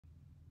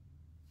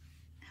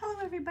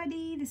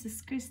everybody, this is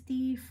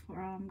Christy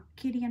from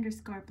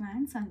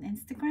kitty_plants on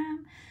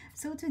Instagram.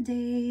 So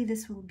today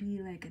this will be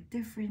like a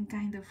different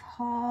kind of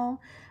haul.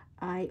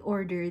 I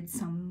ordered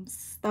some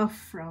stuff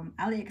from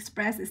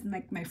AliExpress. It's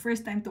like my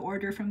first time to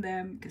order from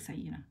them because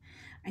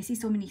I see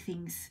so many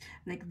things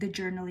like the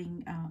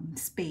journaling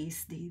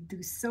space. They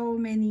do so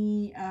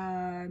many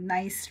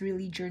nice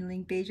really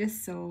journaling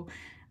pages, so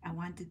I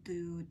wanted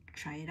to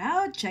try it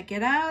out, check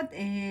it out,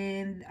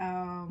 and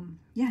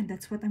yeah,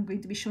 that's what I'm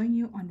going to be showing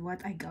you on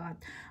what I got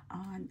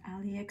on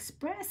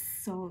AliExpress.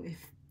 So if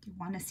you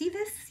want to see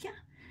this, yeah,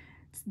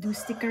 do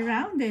stick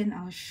around and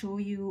I'll show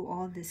you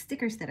all the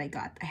stickers that I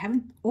got. I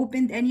haven't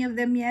opened any of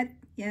them yet.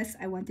 Yes,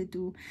 I wanted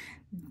to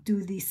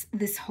do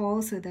this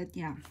haul so that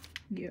yeah,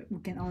 we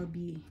can all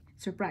be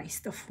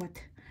surprised of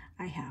what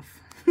I have.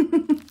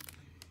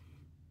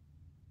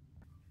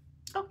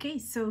 Okay,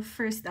 so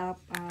first up,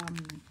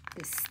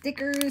 the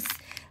stickers,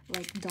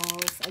 like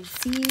dolls. I've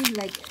seen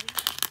like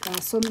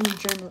so many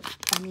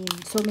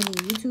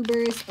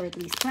YouTubers or at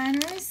least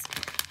planners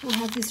who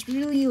have this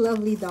really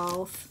lovely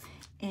dolls.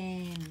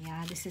 And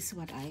yeah, this is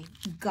what I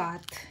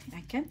got.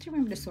 I can't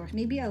remember the source.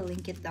 Maybe I'll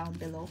link it down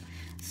below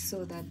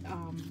so that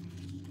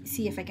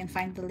see if I can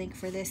find the link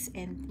for this.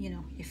 And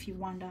if you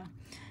wanna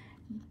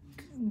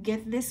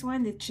get this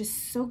one, it's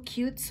just so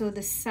cute. So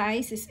the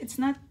size it's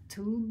not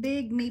too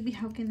big. Maybe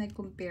how can I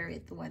compare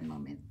it? One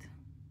moment.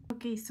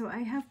 Okay, so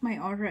I have my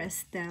Aura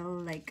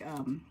Estelle like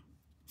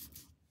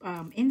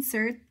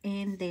insert,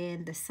 and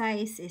then the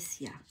size is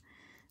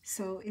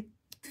so it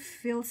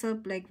fills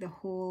up like the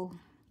whole,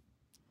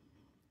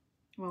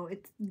 well,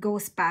 it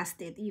goes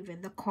past it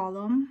even the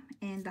column,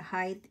 and the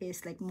height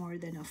is like more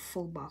than a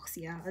full box.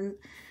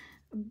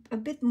 A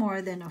bit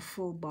more than a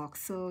full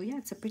box. So yeah,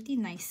 it's a pretty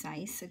nice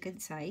size, a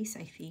good size,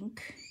 I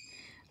think.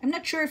 I'm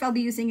not sure if I'll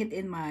be using it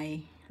in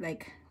my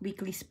like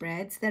weekly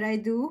spreads that I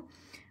do,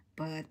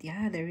 but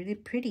yeah, they're really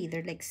pretty.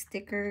 They're like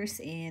stickers,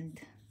 and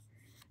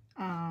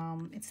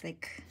it's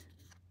like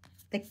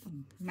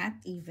matte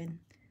even.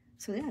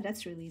 So yeah,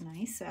 that's really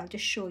nice. So I'll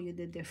just show you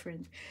the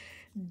different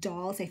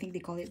dolls. I think they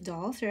call it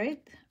dolls,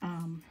 right?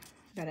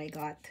 That I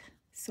got.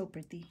 So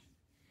pretty.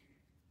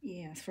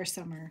 Yeah, for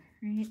summer,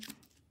 right?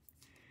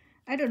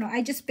 I don't know.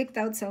 I just picked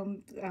out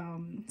some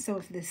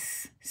of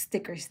these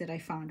stickers that I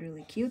found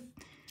really cute.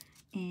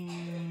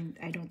 And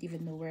I don't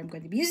even know where I'm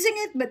going to be using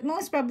it, but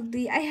most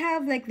probably I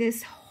have like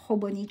this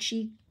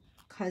Hobonichi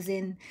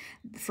cousin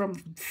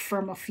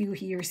from a few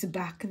years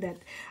back that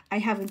I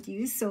haven't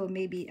used, so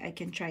maybe I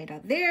can try it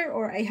out there.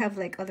 Or I have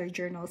like other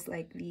journals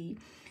like the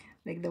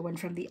one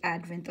from the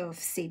Advent of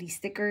Sadie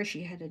sticker.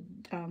 She had a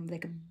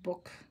like a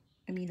book,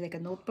 I mean like a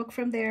notebook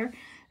from there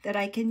that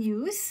I can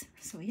use.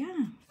 So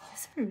yeah,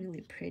 these are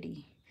really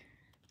pretty.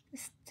 The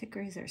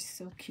stickers are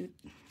so cute.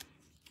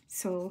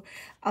 So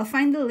I'll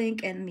find the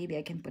link and maybe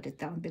I can put it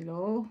down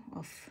below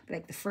of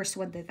like the first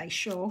one that I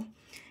show.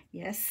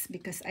 Yes,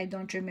 because I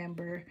don't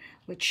remember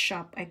which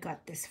shop I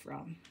got this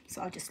from. So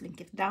I'll just link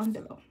it down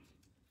below.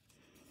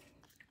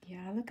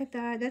 Yeah, look at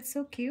that. That's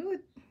so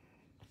cute.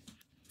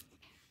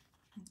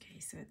 Okay,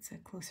 so it's a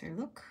closer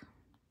look.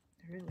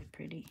 They're really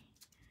pretty.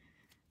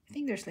 I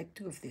think there's like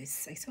two of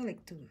this. I saw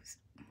like two.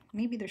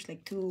 Maybe there's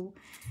like two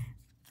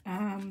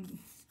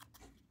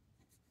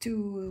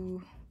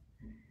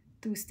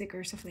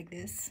stickers of like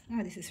this.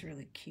 Oh, this is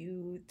really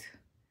cute.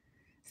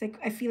 It's like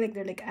I feel like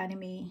they're like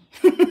anime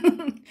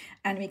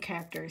anime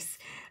characters,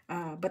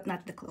 but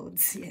not the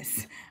clothes.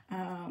 Yes.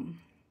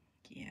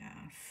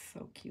 Yeah,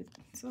 so cute,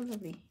 so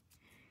lovely.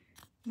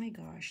 My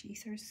gosh,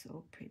 these are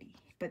so pretty.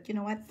 But you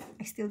know what,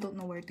 I still don't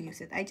know where to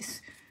use it. I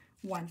just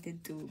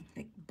wanted to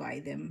like buy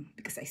them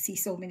because I see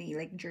so many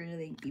like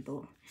journaling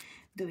people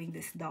doing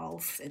these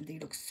dolls and they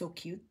look so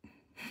cute.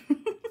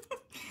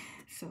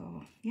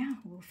 So yeah,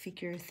 we'll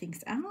figure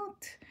things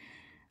out,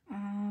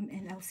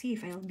 and I'll see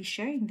if I'll be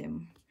sharing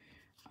them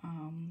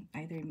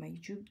either in my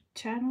YouTube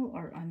channel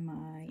or on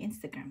my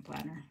Instagram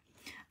planner.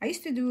 I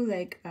used to do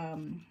like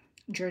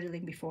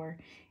journaling before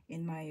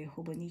in my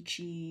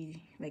Hobonichi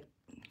like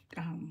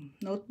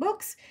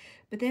notebooks,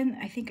 but then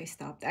I think I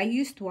stopped. I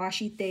used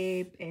washi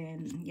tape,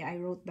 and yeah, I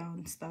wrote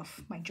down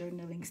stuff, my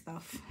journaling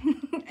stuff,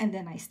 and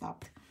then I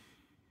stopped.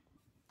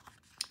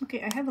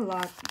 Okay, I have a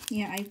lot.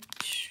 Yeah, I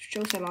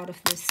chose a lot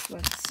of these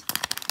ones,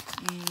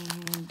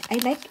 and I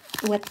like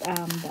what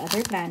the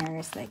other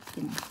planners like,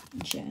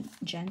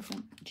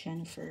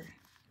 Jennifer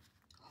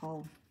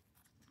Hall,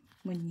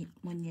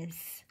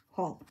 Muñez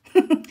Hall.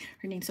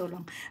 Her name's so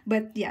long,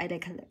 but yeah, I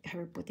like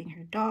her putting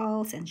her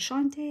dolls, and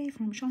Shante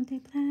from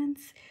Shante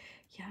Plants.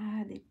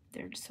 Yeah,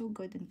 they're so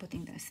good in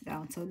putting this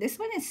down. So this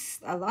one is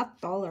a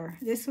lot taller.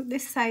 This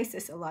size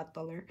is a lot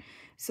taller.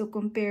 So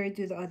compared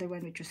to the other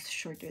one, which was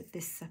shorter at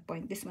this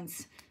point, this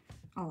one's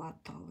a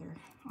lot taller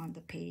on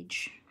the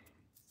page.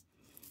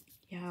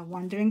 Yeah,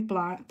 Wandering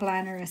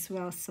Planner as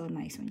well. So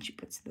nice when she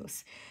puts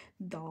those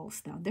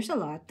dolls down. There's a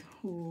lot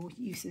who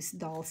uses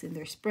dolls in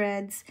their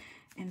spreads,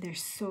 and they're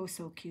so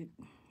cute.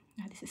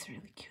 Oh, this is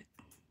really cute.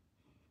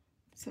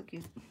 So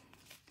cute.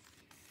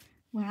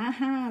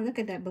 Wow, look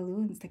at that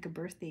balloon. It's like a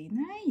birthday.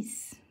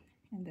 Nice.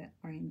 And the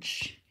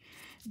orange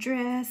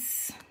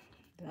dress.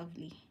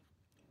 Lovely.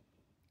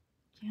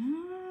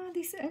 Yeah,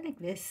 these I like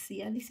this.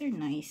 Yeah, these are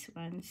nice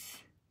ones.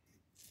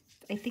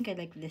 I think I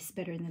like this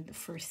better than the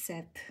first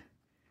set.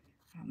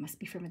 Must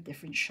be from a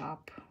different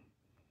shop.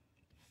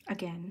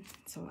 Again,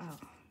 so I'll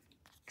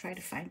try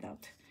to find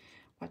out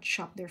what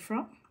shop they're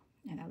from,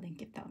 and I'll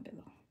link it down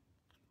below.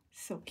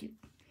 So cute.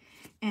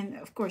 And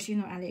of course, you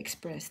know,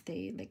 AliExpress,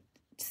 they like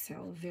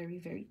sell very,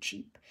 very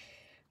cheap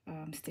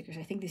stickers.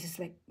 I think this is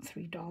like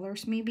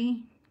 $3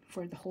 maybe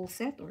for the whole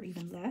set, or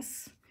even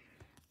less.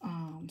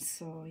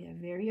 So yeah,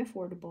 very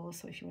affordable.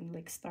 So if you want to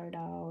like start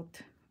out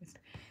with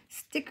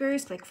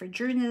stickers like for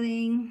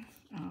journaling,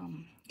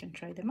 you can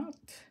try them out.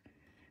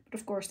 But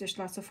of course, there's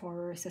lots of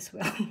horrors as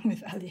well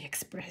with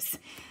AliExpress,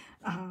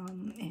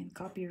 and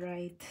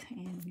copyright,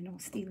 and you know,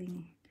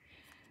 stealing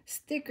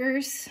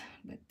stickers.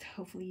 But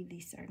hopefully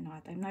these are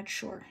not. I'm not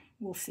sure.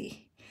 We'll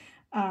see.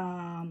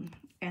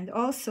 And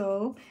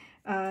also,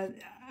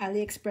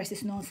 AliExpress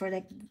is known for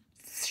like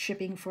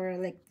shipping for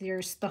like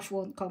their stuff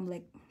won't come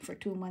like for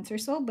 2 months or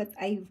so. But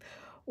I've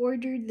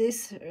ordered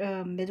this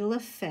middle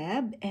of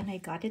Feb, and I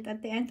got it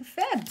at the end of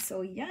Feb. So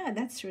yeah,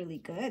 that's really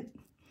good.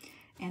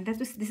 And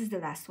this is the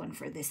last one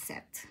for this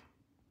set.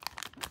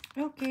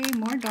 Okay,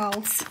 more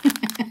dolls.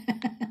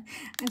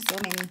 And so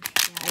many.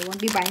 Yeah, I won't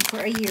be buying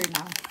for a year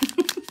now.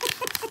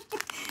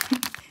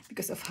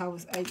 Because of how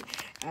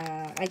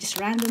I just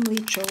randomly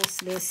chose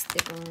this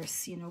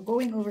stickers, you know,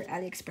 going over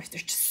AliExpress.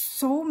 There's just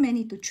so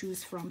many to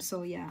choose from.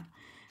 So yeah,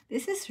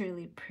 this is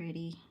really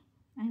pretty.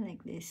 I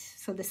like this.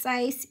 So the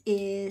size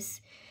is,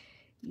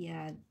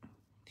 yeah,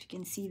 if you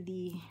can see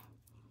the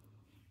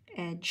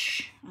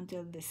edge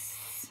until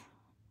this,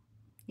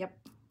 yep,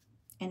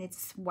 and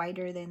it's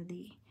wider than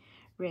the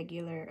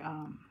regular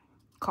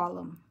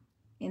column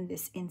in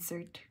this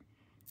insert.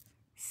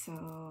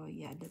 So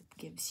yeah, that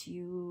gives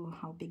you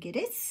how big it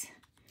is.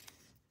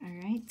 All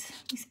right,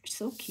 these are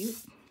so cute.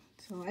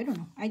 So I don't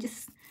know, I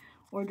just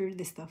ordered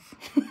this stuff.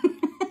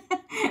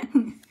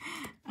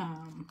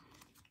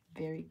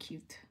 Very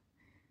cute,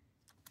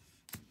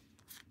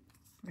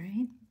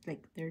 right?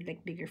 Like they're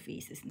like bigger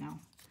faces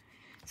now.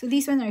 So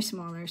these ones are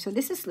smaller. So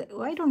this is like,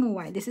 oh, I don't know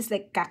why this is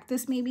like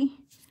cactus maybe.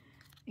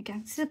 A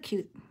cactus, so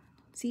cute.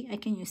 See, I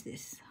can use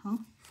this, huh,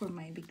 for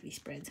my weekly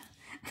spread.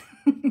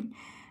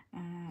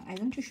 I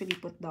don't usually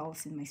put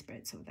dolls in my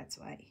spread, so that's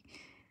why.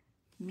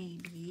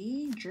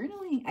 Maybe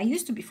journaling. I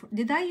used to before.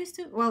 Did I used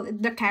to? Well,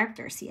 the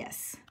characters,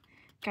 yes.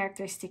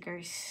 Character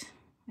stickers,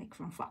 like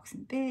from Fox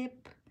and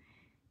Pip.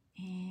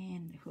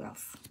 And who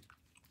else?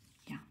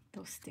 Yeah,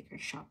 those sticker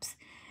shops.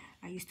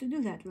 I used to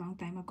do that a long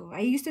time ago. I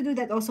used to do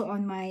that also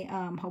on my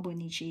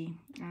Hobonichi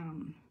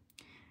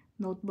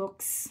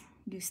notebooks.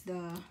 Use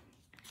the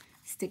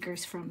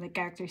stickers from the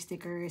character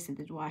stickers and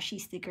the washi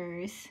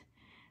stickers.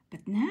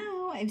 But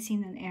now I've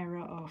seen an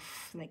era of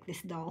like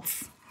this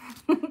dolls.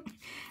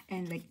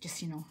 And like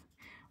just, you know,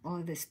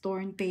 all this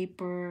torn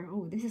paper.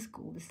 Oh, this is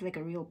cool. This is like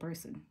a real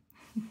person.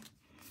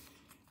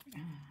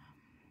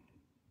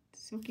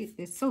 So cute.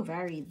 It's so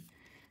varied.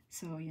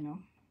 So, you know,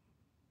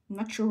 I'm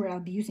not sure where I'll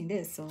be using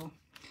this. So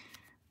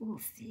we'll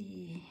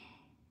see.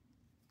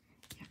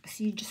 Yeah, because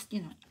you just,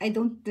 you know, I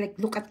don't like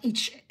look at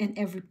each and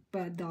every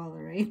doll,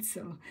 right?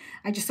 So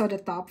I just saw the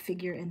top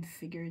figure and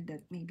figured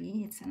that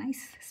maybe it's a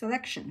nice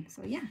selection.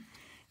 So yeah,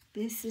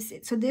 this is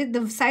it. So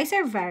the size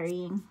are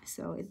varying.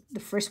 So the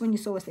first one you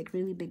saw was like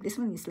really big. This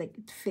one is like,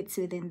 it fits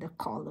within the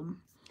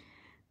column.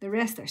 The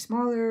rest are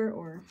smaller,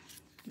 or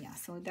yeah,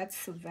 so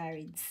that's a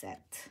varied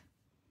set.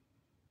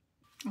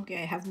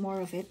 Okay, I have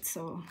more of it.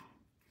 So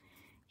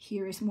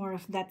here is more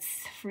of that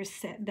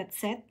first set, that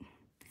set.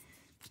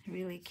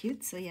 Really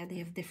cute. So yeah, they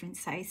have different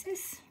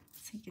sizes,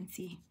 so you can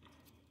see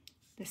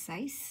the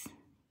size.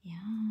 Yeah,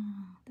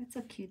 that's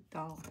a cute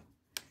doll.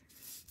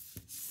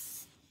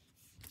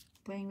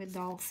 Playing with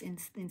dolls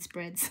in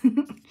spreads.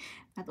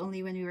 Not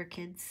only when we were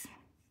kids.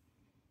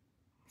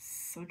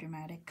 So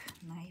dramatic.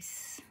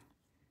 Nice.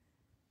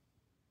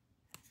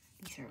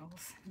 These are all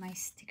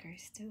nice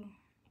stickers too.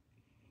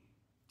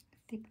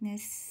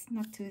 Thickness,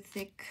 not too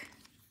thick.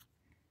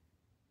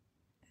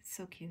 That's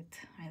so cute.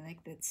 I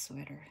like that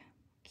sweater.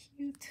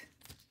 Cute.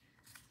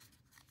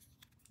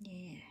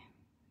 Yeah.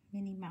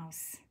 Minnie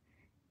Mouse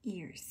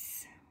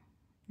ears.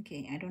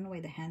 Okay, I don't know why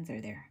the hands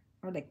are there.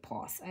 Or like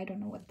paws. I don't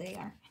know what they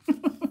are.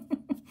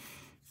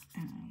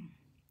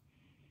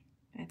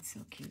 That's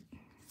so cute.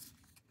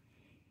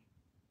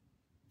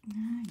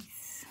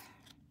 Nice.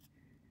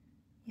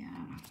 Yeah.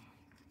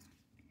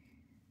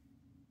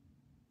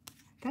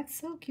 That's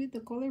so cute. The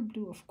color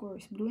blue, of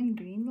course. Blue and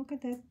green. Look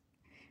at that.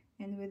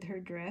 And with her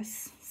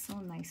dress. So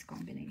nice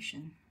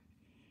combination.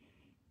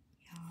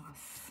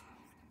 Yes.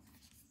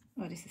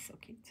 Oh, this is so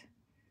cute.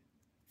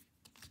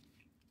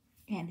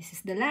 And this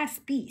is the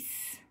last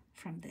piece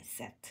from this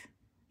set.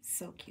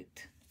 So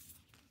cute.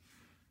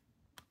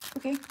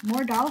 Okay,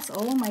 more dolls.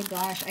 Oh my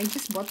gosh, I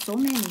just bought so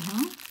many,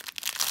 huh?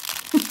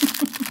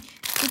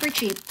 Super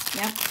cheap.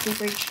 Yep,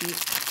 super cheap.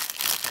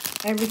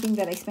 Everything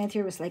that I spent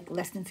here was like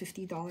less than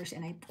 $50,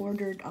 and I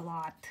ordered a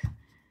lot.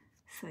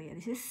 So yeah,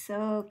 this is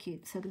so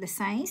cute. So the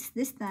size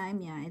this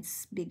time, yeah,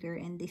 it's bigger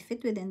and they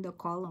fit within the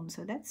column.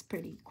 So that's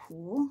pretty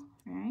cool,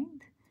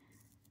 right?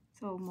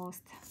 So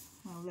almost,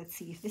 well, let's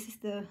see if this is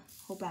the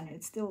whole planner.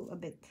 It's still a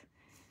bit,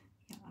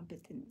 yeah, a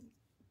bit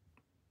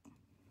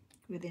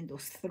within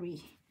those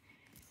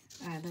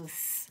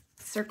those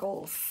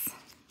circles.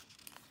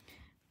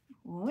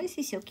 Oh, this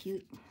is so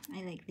cute.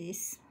 I like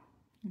this.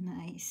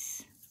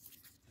 Nice.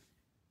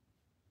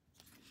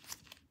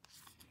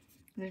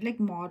 They're like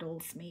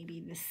models, maybe.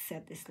 This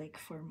set is like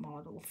for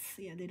models.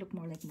 Yeah, they look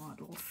more like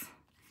models.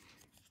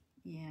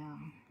 Yeah.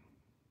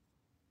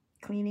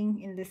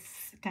 Cleaning in this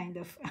kind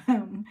of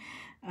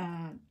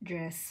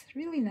dress.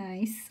 Really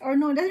nice. Or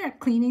no, they're not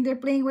cleaning. They're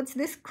playing, what's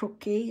this?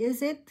 Croquet,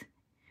 is it?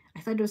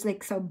 I thought it was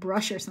like some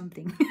brush or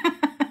something.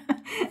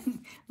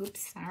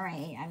 Oops,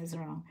 sorry, I was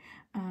wrong.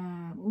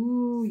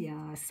 Ooh,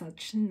 yeah,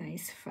 such a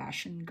nice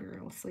fashion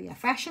girl. So yeah,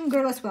 fashion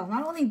girl as well.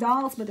 Not only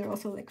dolls, but they're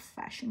also like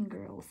fashion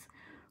girls.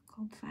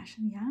 Called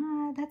fashion.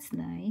 Yeah, that's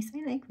nice.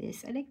 I like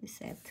this. I like the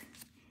set.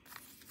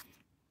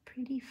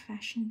 Pretty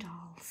fashion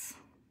dolls,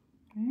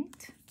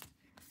 right?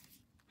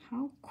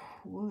 How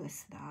cool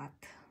is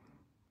that?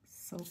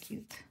 So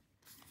cute.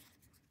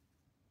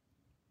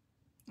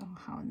 Oh,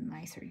 how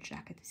nice. Her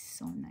jacket is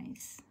so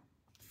nice.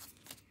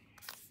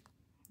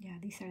 Yeah,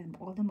 these are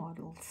all the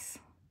models.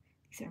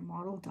 These are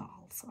model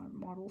dolls or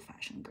model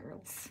fashion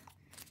girls.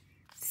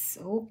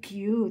 So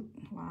cute.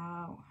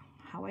 Wow.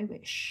 How I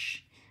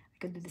wish I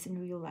could do this in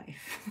real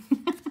life.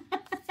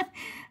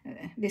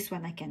 This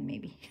one I can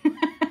maybe.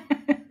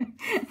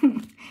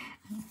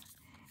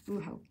 Ooh,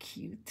 how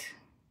cute.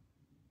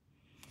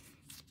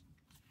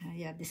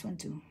 Yeah, this one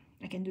too.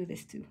 I can do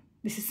this too.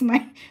 This is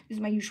my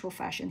usual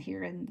fashion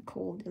here in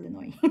cold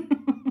Illinois.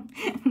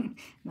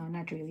 No,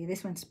 not really.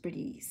 This one's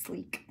pretty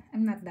sleek.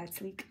 I'm not that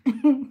sleek.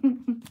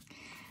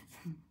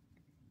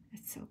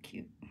 It's so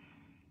cute.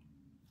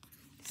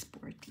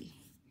 Sporty.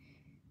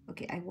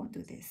 Okay, I won't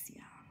do this.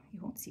 Yeah, you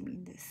won't see me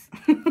in this.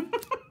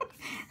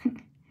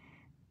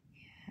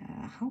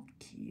 Yeah, how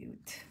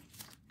cute.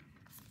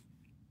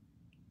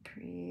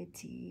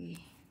 Pretty.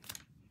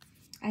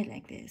 I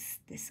like this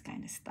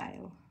kind of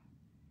style.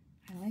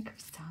 I like her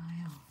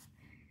style.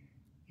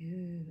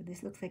 Ooh,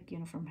 this looks like, you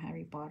know, from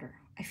Harry Potter.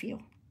 I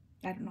feel.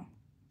 I don't know.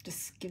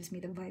 Just gives me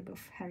the vibe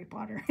of Harry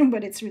Potter,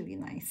 but it's really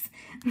nice.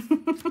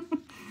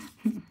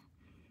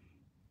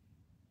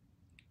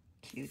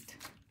 Cute.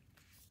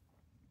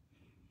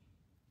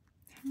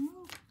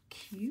 How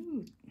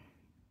cute.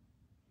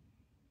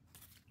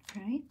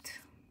 Right?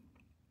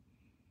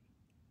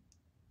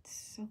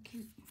 So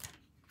cute.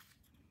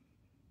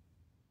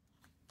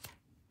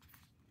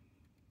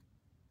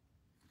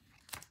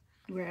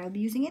 Where I'll be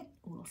using it,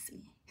 we'll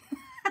see.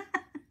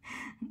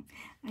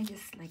 I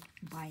just like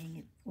buying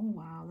it. Oh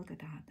wow, look at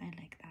that. I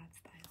like that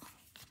style.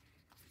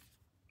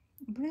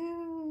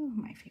 Blue,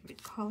 my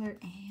favorite color.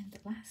 And the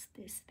last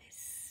is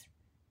this.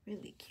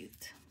 Really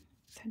cute.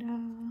 Ta-da.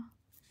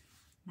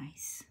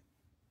 Nice.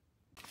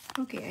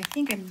 Okay, I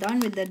think I'm done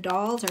with the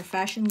dolls or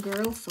fashion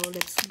girls. So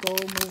let's go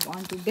move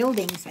on to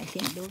buildings. I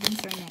think buildings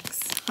are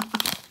next.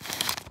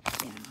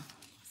 Yeah,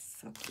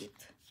 so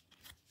cute.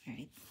 All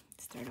right,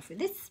 let's start off with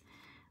this.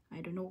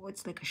 I don't know,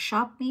 it's like a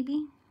shop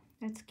maybe.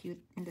 That's cute.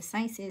 And the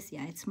size is,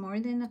 yeah, it's more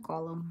than a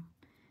column.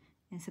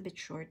 It's a bit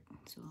short,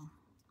 so,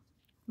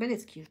 but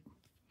it's cute.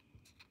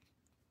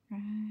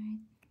 Right,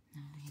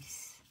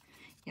 nice.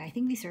 Yeah, I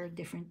think these are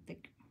different,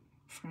 like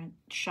front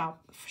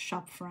shop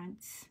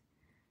fronts.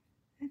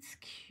 That's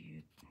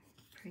cute.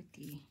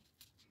 Pretty.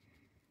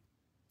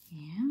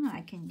 Yeah,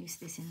 I can use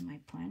this in my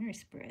planner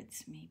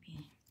spreads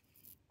maybe.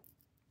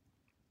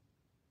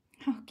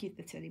 How cute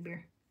the teddy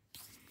bear.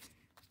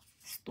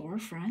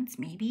 Storefronts,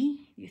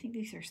 maybe? Do you think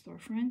these are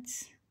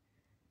storefronts?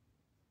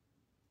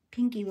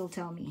 Pinky will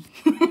tell me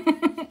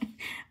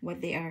what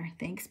they are.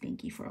 Thanks,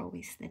 Pinky, for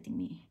always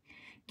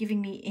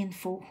giving me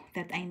info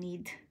that I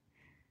need.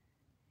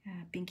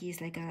 Pinky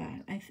is like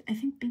I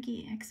think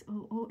Pinky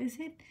XOO, is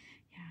it?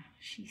 Yeah,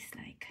 she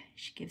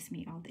gives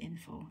me all the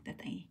info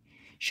that I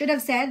should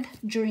have said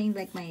during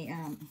like my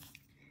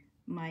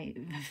my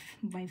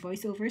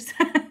voiceovers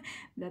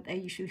that I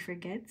usually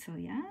forget. So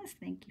yes,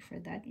 thank you for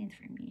that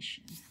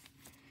information.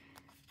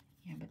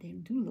 Yeah, but they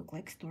do look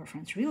like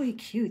storefronts. Really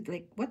cute.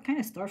 Like, what kind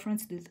of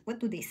storefronts what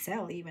do they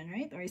sell even,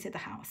 right? Or is it a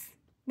house?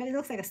 But it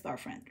looks like a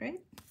storefront,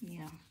 right?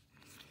 Yeah.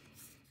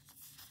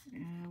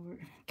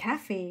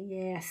 Cafe.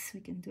 Yes, we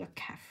can do a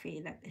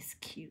cafe. That is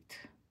cute.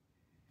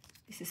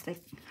 This is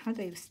like, how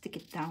do I stick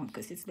it down?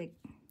 Because it's like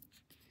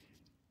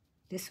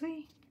this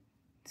way.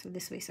 So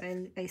this way. So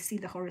I see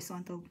the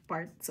horizontal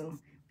part. So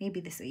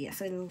maybe this way. Yeah,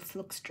 so it'll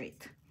look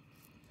straight.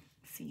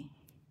 Let's see.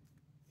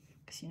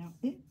 Because, you know,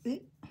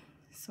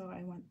 so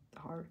I want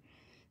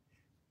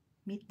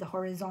meet the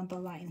horizontal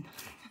line.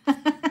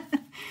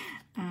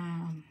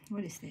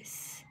 What is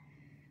this?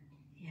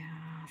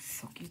 Yeah,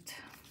 so cute.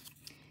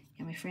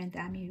 Yeah, my friend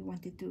Amy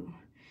wanted to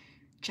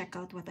check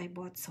out what I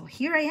bought, so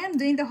here I am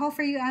doing the haul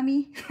for you,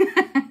 Amy.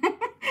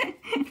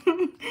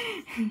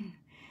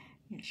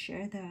 Yeah,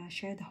 share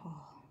the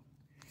haul.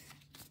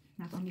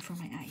 Not only for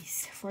my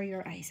eyes, for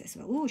your eyes as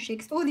well. Oh,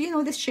 Shakespeare. Oh, do you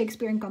know this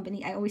Shakespeare and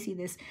Company? I always see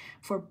this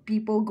for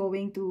people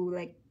going to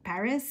like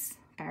Paris,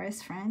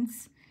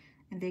 France,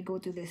 and they go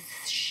to this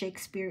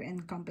Shakespeare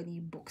and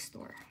Company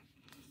bookstore,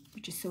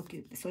 which is so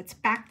cute. So it's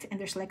packed and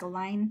there's like a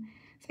line.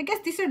 So I guess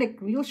these are like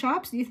real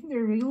shops. Do you think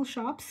they're real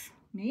shops?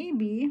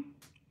 Maybe.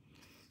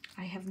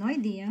 I have no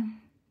idea.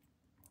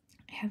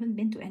 I haven't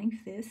been to any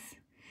of this.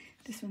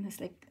 This one has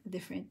like a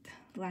different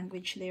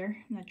language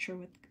there. Not sure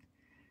what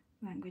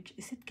language.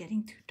 Is it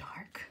getting too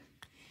dark?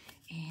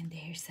 And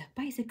there's a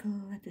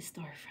bicycle at the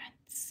storefront.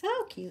 So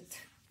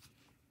cute.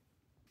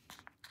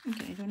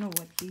 Okay, I don't know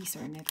what these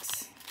are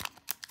next.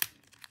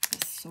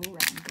 It's so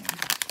random.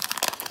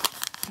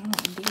 Oh,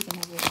 and these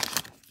another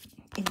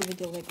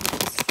individual like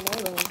this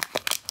floral.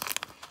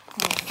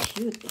 How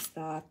cute is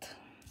that?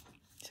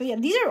 So yeah,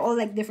 these are all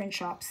like different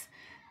shops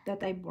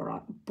that I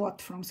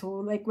bought from. So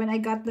like when I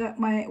got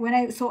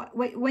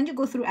when you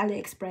go through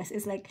AliExpress,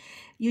 it's like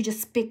you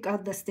just pick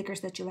out the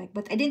stickers that you like.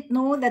 But I didn't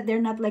know that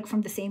they're not like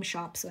from the same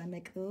shop. So I'm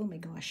like, oh my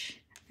gosh,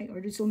 I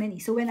ordered so many.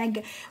 So when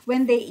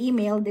they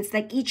emailed, it's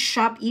like each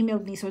shop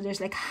emailed me. So there's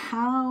like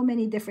how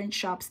many different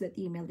shops that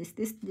emailed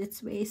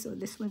this way. So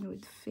this one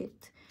would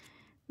fit.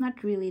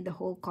 Not really the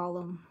whole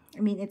column.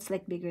 I mean, it's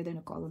like bigger than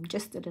a column,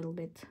 just a little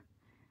bit.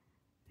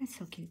 That's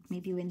so cute.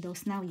 Maybe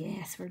windows now.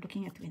 Yes, we're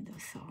looking at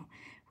windows. So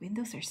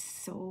windows are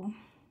so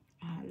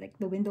like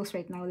the windows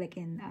right now, like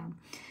in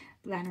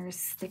planners,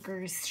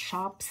 stickers,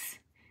 shops,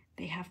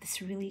 they have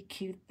this really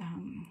cute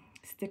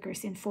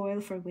stickers in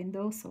foil for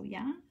windows. So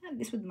yeah,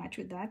 this would match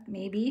with that.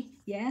 Maybe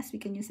yes, we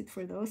can use it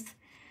for those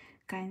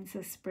kinds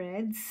of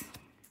spreads.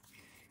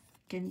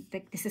 Can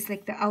like this is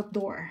like the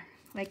outdoor,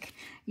 like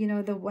you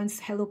know the ones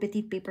Hello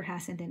Petite paper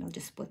has, and then I'll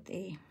just put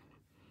a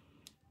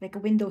like a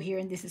window here,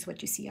 and this is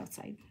what you see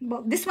outside.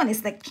 Well, this one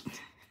is like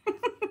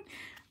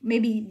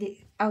maybe the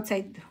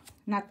outside,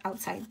 not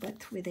outside,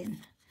 but within,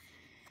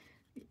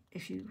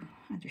 if you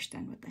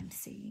understand what I'm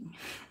saying.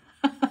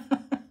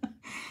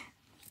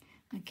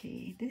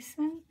 Okay, this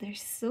one, they're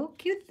so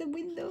cute, the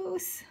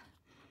windows.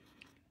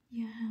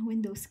 Yeah,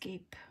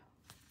 windowscape.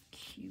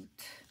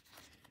 Cute.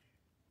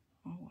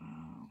 Oh,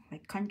 wow.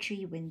 Like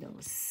country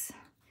windows.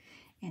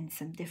 And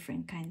some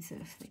different kinds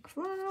of like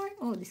flower.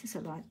 Oh, this is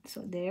a lot.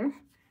 So there.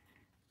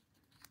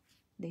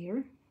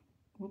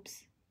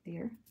 Whoops,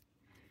 there,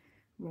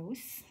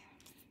 rose,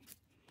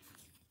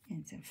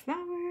 and some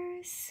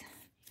flowers.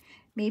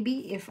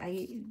 Maybe if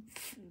I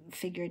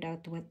figured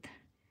out what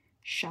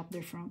shop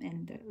they're from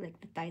and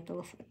like the title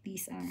of what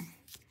these are,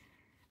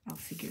 I'll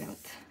figure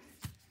out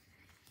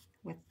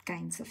what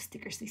kinds of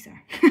stickers these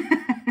are.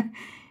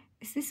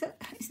 Is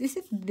this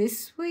it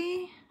this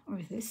way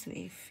or this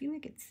way? I feel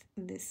like it's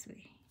this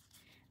way.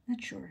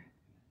 Not sure.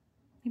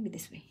 Maybe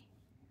this way.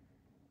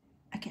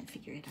 I can't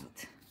figure it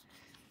out.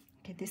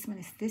 Okay, this one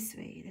is this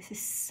way. This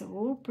is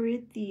so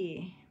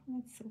pretty.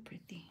 That's so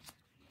pretty.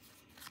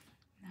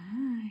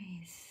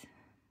 Nice.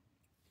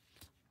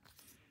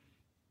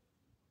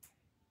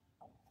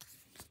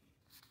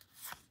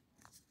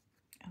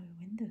 Oh,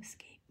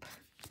 windowscape.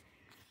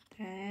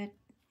 That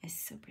is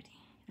so pretty.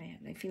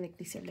 I feel like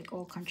these are like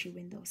all country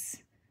windows.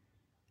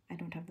 I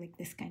don't have like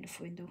this kind of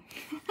window.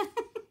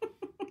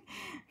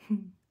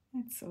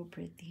 That's so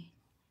pretty.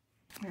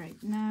 All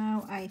right,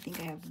 now I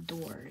think I have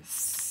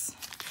doors.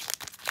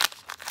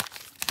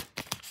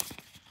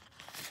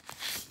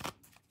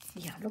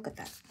 Yeah, look at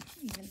that.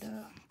 Even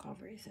the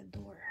cover is a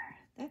door.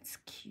 That's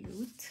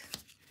cute.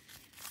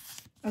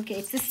 Okay,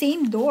 it's the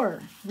same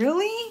door.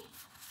 Really?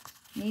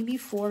 Maybe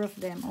 4 of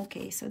them.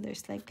 Okay, so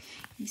there's like,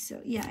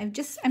 so yeah, I'm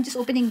just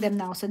opening them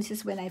now. So this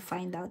is when I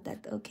find out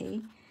that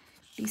okay,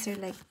 these are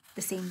like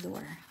the same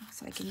door.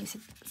 So I can use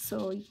it.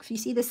 So if you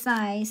see the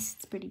size,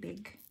 it's pretty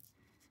big.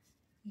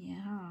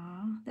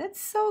 Yeah,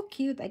 that's so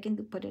cute. I can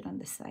put it on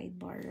the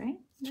sidebar, right?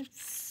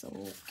 That's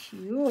so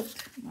cute.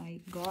 My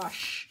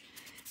gosh.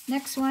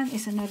 Next one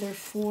is another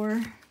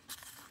 4.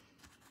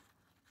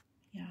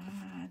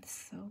 Yeah,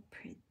 it's so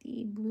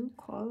pretty. Blue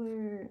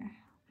color.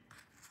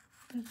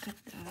 Look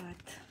at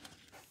that.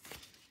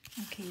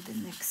 Okay, the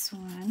next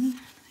one.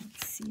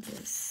 Let's see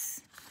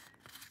this.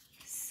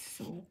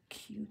 So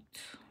cute.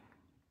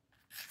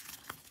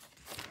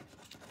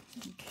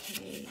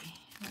 Okay,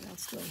 what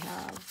else do I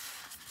have?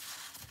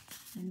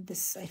 And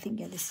this, I think,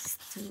 yeah, this is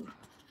too.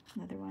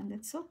 Another one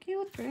that's so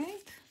cute,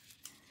 right?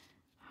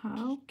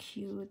 How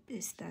cute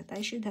is that?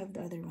 I should have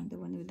the other one, the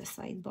one with the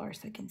sidebar,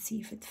 so I can see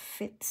if it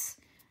fits.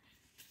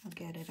 I'll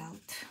get it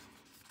out.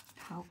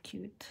 How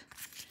cute.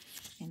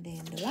 And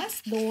then the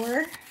last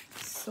door,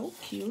 so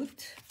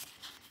cute,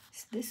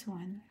 is this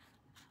one,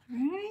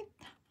 right?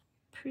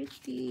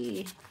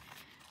 Pretty.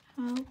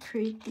 How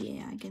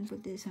pretty. I can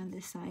put this on the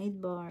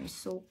sidebar.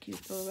 So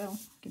cute. Oh, well,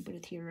 I can put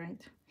it here,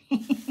 right?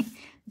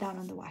 Down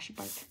on the washi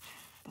part.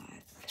 But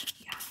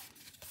yeah,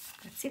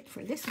 that's it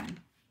for this one.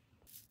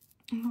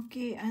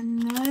 Okay,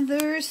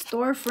 another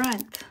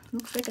storefront.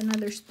 Looks like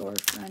another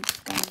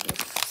storefront kind of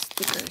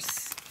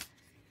stickers.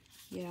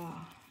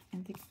 Yeah,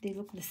 and they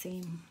look the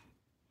same.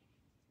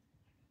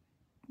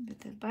 with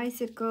the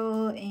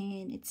bicycle,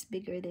 and it's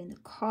bigger than the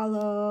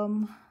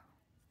column.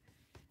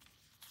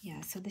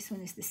 Yeah, so this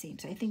one is the same.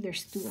 So I think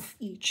there's 2 of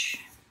each.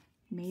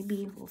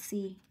 Maybe, we'll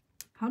see.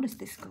 How does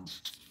this go?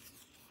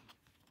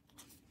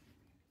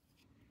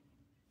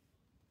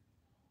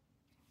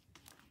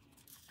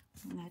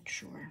 I'm not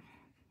sure.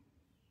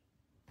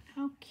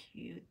 How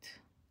cute.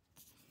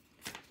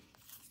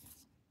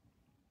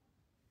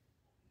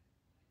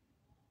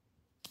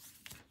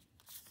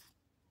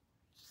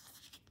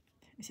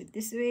 Is it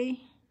this way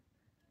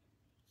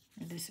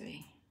or this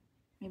way?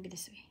 Maybe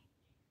this way.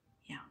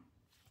 Yeah,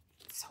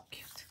 so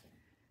cute.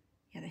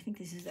 Yeah, I think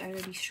this is, I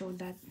already showed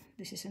that.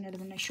 This is another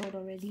one I showed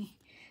already.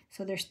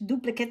 So there's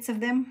duplicates of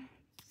them.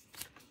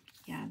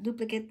 Yeah,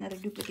 duplicate, another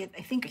duplicate.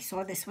 I think I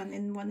saw this one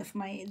in one of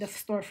the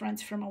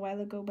storefronts from a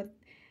while ago, but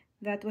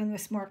that one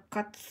was more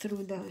cut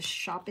through the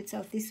shop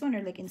itself. This one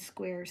are like in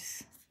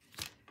squares.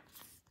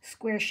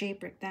 Square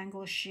shape,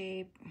 rectangle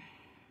shape.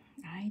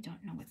 I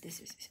don't know what this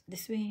is. Is it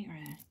this way or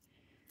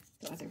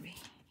the other way?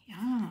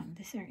 Yeah,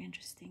 these are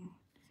interesting.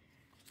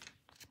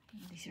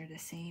 These are the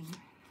same.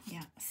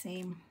 Yeah,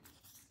 same.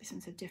 This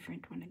one's a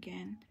different one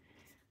again.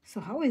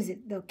 So how is it?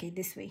 Okay,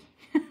 this way.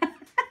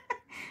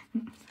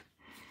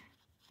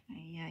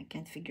 Yeah, I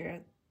can't figure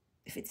out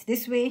if it's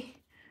this way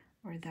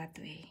or that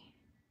way.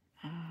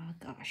 Oh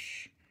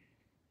gosh.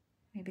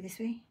 Maybe this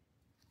way?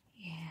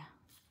 Yeah.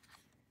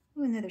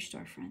 Oh, another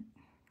storefront.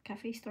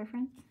 Cafe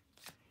storefront.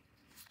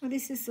 Oh,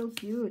 this is so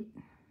cute.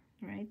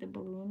 Right? The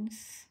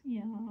balloons.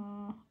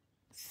 Yeah.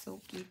 So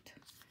cute.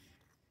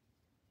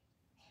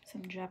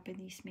 Some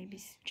Japanese, maybe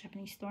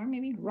Japanese store,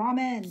 maybe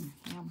ramen.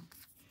 Yum.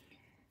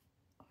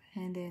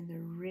 And then the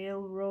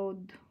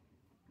railroad.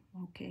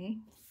 Okay.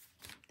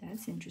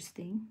 That's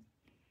interesting.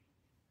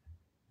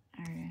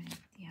 All right.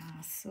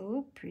 Yeah,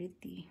 so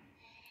pretty.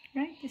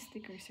 Right? The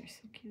stickers are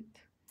so cute.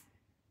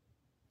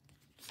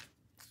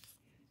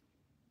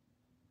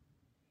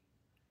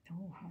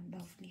 Oh, how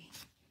lovely.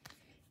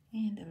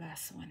 And the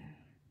last one.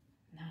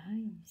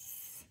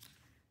 Nice.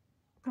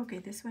 Okay,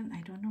 this one,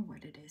 I don't know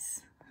what it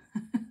is.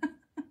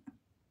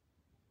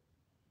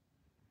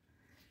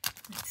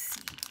 Let's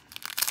see.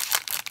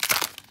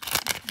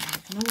 I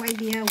have no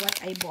idea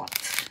what I bought,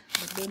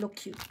 but they look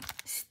cute.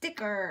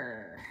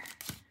 Sticker.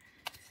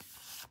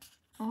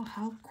 Oh,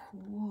 how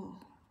cool.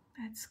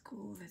 That's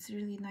cool. That's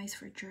really nice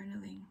for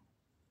journaling.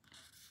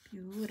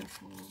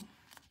 Beautiful.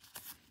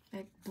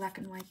 Like black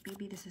and white,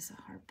 baby. This is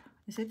a harp.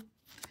 Is it?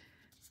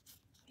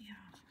 Yeah.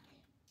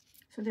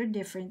 So they're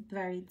different,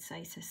 varied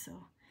sizes.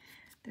 So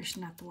there's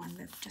not one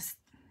that just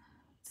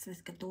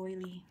says a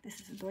doily.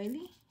 This is a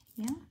doily.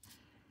 Yeah.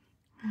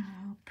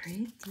 Oh,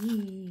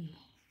 pretty.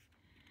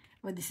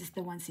 Oh, this is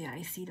the ones, yeah,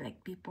 I see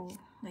like people,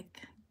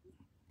 like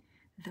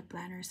the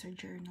planners or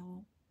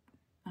journal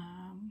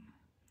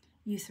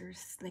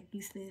users like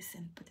use this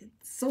and put it.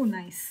 So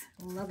nice.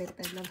 Love it.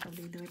 I love how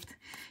they do it.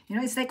 You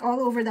know, it's like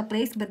all over the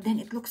place, but then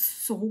it looks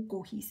so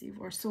cohesive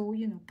or so,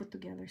 you know, put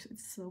together. So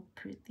it's so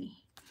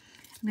pretty.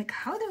 Like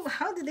how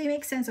do they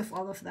make sense of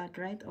all of that,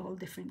 right? All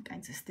different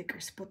kinds of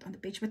stickers put on the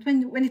page. But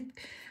when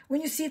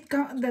you see it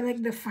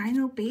the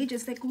final page,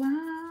 it's like,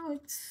 wow,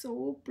 it's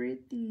so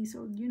pretty.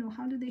 So you know,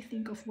 how do they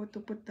think of what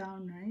to put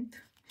down, right?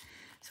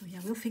 So yeah,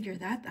 we'll figure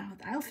that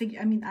out. I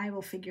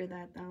will figure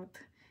that out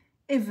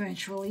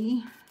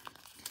eventually.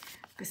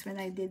 Because when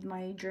I did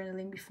my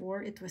journaling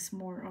before, it was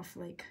more of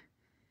like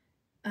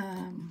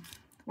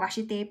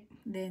washi tape,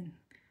 then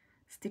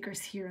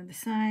stickers here on the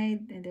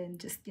side, and then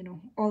just, you know,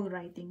 all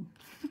writing.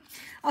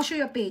 I'll show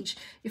you a page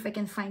if I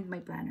can find my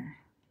planner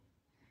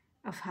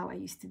of how I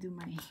used to do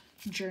my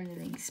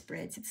journaling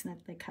spreads. It's not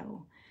like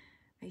how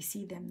I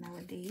see them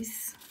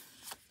nowadays.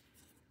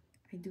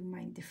 I do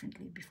mine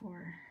differently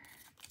before.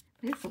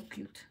 They're so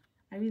cute.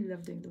 I really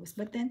love doing those.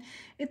 But then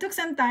it took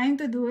some time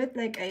to do it.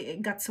 Like I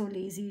got so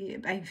lazy.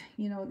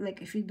 You know,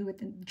 like if you do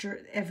it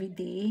every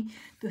day,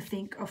 to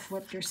think of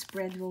what your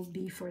spread will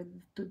be for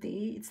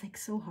today, it's like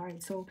so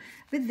hard. So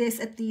with this,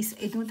 at least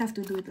I don't have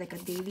to do it like a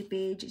daily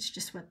page. It's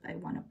just what I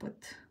want to put,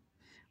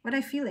 what I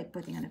feel like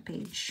putting on a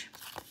page.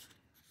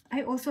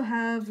 I also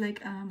have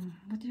like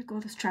what do you call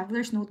this,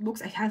 traveler's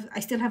notebooks. I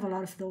still have a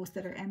lot of those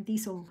that are empty,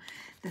 so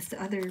that's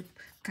the other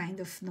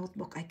kind of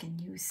notebook I can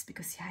use,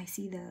 because yeah, I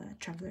see the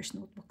traveler's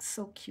notebook,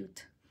 so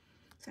cute.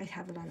 So I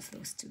have a lot of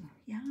those too.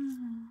 Yeah.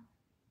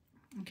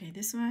 Okay,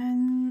 this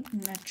one, I'm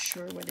not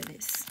sure what it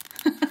is.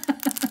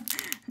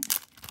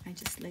 I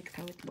just like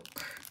how it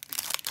look.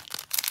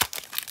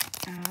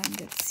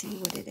 Let's see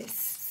what it is.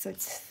 So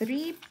it's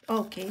 3.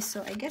 Okay,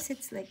 so I guess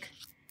it's like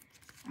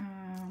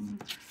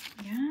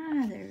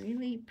yeah, they're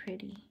really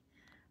pretty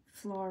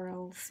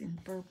florals in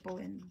purple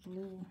and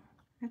blue.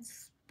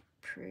 That's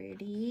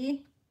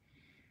pretty.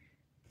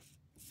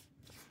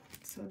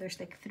 So there's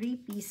like 3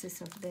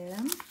 pieces of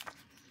them.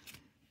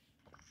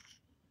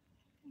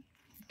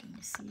 Can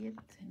you see it?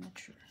 I'm not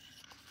sure.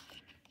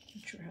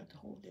 Not sure how to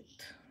hold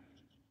it,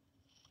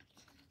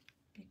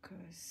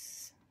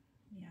 because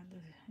yeah,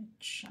 it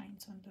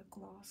shines on the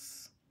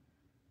gloss.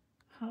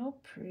 How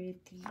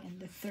pretty. And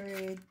the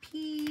 3rd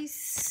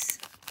piece,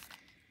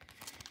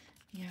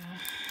 Yeah,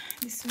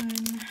 this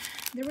one,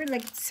 there were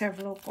like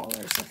several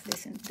colors of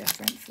this in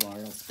different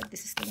florals, but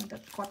this is the one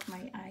that caught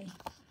my eye,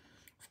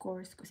 of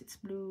course, because it's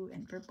blue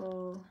and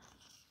purple.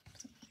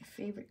 Some of my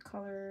favorite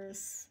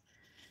colors,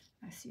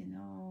 as you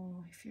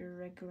know, if you're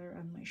regular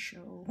on my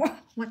show.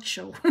 What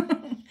show?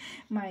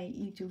 My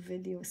YouTube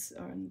videos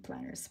on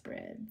planner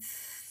spreads.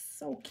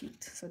 So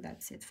cute. So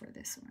that's it for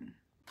this one.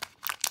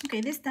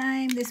 Okay, this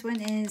time, this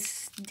one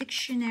is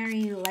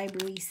Dictionary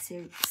Library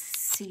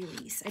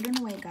Series. I don't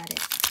know why I got it.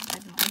 I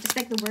don't know. I just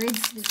like the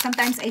words.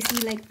 Sometimes I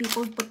see like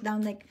people put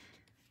down like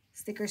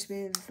stickers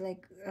with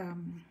like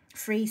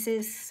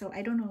phrases. So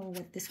I don't know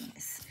what this one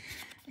is.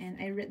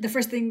 And I read, the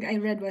first thing I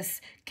read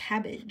was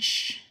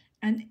cabbage,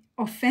 an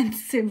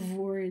offensive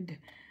word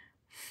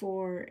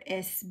for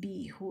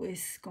SB who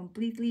is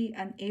completely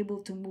unable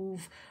to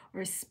move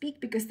or speak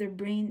because their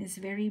brain is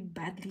very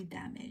badly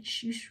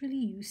damaged, usually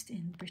used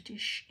in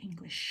British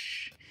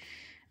English.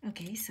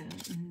 Okay, so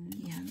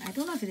yeah, I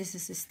don't know if this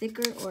is a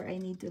sticker or I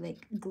need to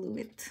like glue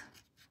it.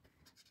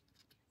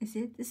 Is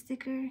it a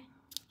sticker?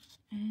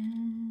 I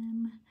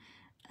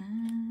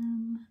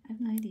have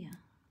no idea.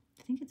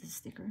 I think it's a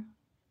sticker.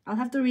 I'll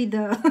have to read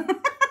the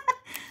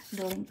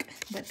the link,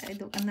 but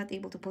I'm not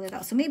able to pull it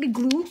out. So maybe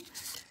glue.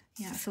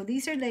 Yeah, so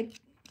these are like,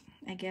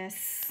 I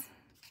guess,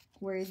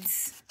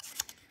 words.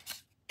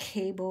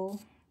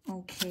 Cable.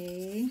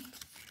 Okay.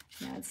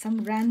 Yeah,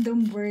 some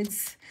random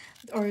words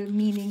or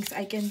meanings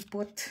I can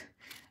put.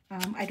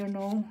 I don't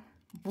know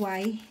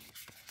why.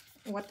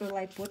 What will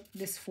I put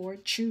this for?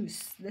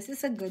 Choose. This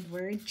is a good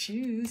word.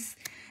 Choose.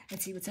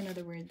 Let's see, what's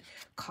another word?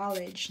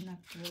 College. Not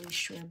really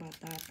sure about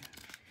that.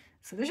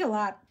 So there's a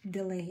lot.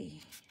 Delay.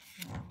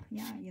 Well,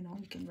 yeah, you know,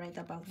 you can write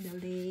about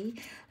delay,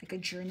 like a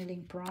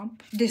journaling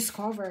prompt.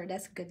 Discover.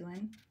 That's a good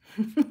one.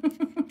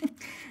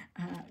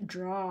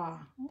 Draw.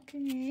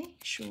 Okay,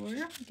 sure.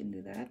 You can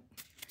do that.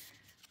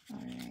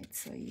 Alright,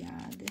 so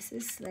yeah, this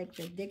is like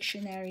the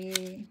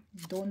dictionary.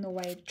 Don't know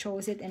why I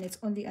chose it, and it's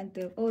only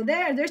until, oh,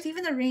 there's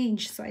even a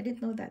range, so I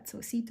didn't know that. So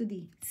C to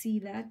D, see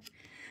that?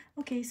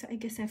 Okay, so I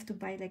guess I have to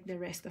buy like the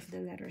rest of the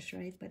letters,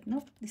 right? But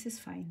nope, this is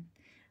fine.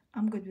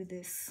 I'm good with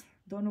this.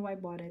 Don't know why I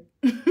bought it.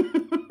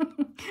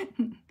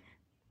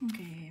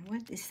 Okay,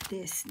 what is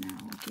this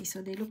now? Okay,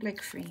 so they look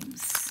like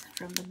frames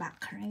from the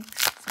back, right?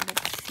 So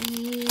let's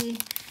see.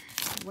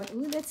 What?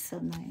 Oh, that's so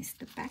nice.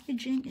 The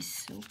packaging is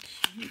so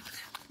cute.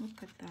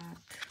 Look at that.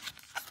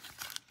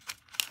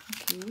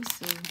 Okay,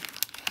 so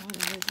what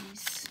are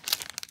these?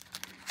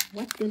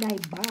 What did I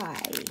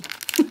buy?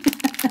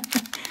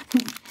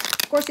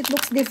 Of course, it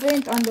looks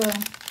different on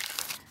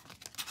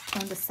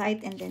the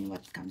site and then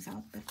what comes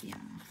out, but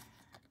yeah.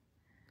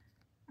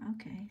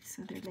 Okay,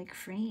 so they're like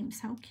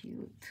frames. How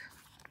cute.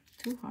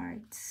 2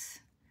 hearts.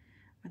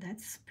 Oh,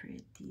 that's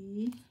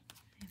pretty.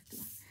 I have to.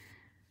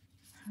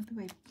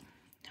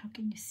 How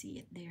can you see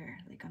it there?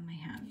 Like on my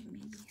hand,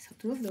 maybe. So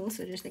 2 of those.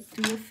 So there's like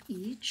 2 of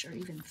each, or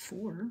even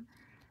 4.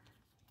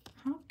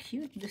 How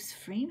cute. These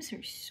frames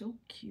are so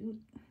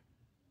cute.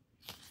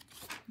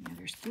 Yeah,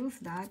 there's 2 of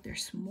that.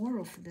 There's more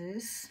of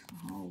this.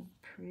 How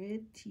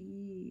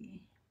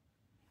pretty.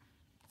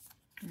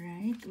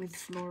 Right? With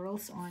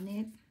florals on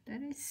it.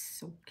 That is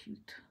so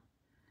cute.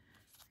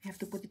 I have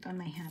to put it on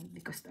my hand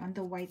because on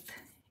the white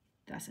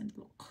it doesn't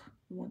look.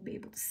 You won't be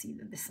able to see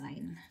the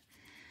design.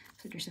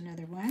 So there's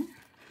another one.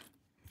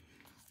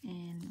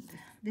 And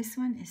this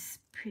one is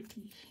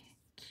pretty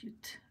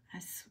cute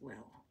as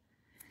well.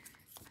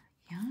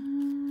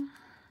 Yeah.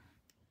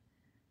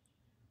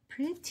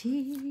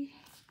 Pretty.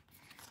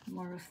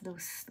 More of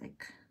those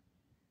like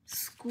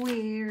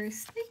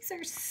squares. These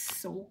are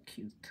so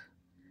cute.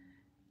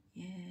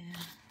 Yeah.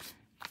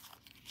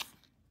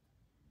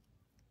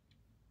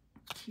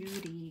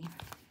 Cutie.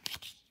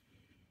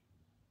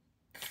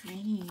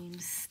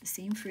 Frames. The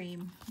same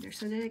frame.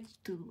 There's like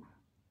 2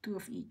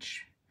 of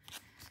each.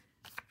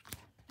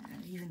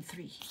 Even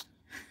 3.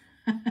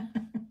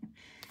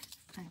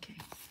 Okay,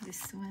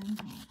 this one.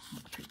 Oh, how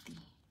pretty.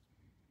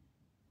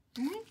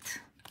 Right?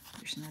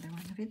 There's another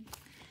one of it.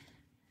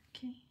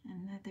 Okay,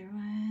 another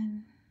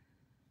one.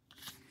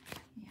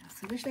 Yeah,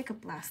 so there's like a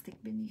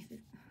plastic beneath it.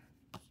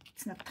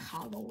 It's not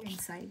hollow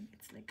inside.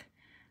 It's like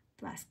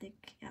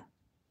plastic. Yeah,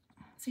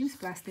 seems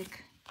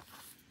plastic.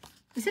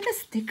 Is it a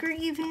sticker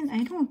even?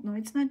 I don't know.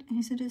 It's not.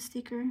 Is it a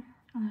sticker?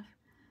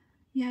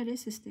 Yeah, it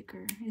is a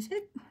sticker. Is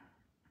it?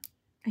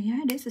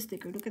 Yeah, it is a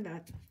sticker. Look at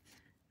that.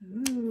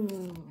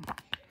 Ooh,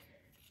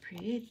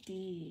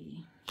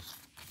 pretty.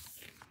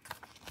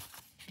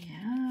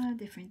 Yeah,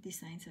 different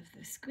designs of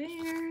the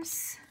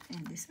squares.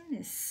 And this one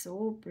is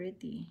so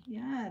pretty.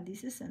 Yeah,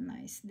 this is a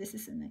nice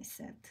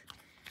set.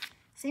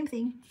 Same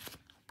thing.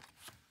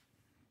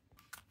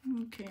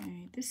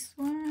 Okay, this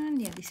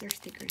one. Yeah, these are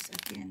stickers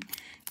again.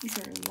 These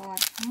are a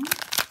lot, huh?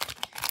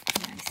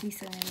 Yeah, I see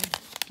some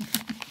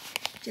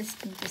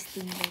just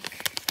interesting,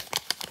 like,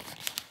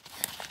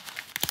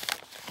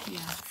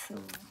 yeah, so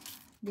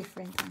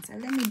different ones.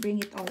 Let me bring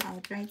it all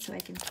out, right, so I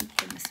can keep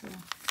them as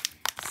well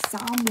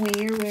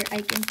somewhere where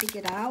I can pick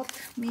it out,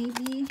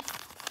 maybe.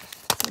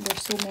 So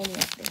there's so many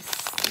of this,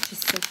 which is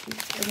so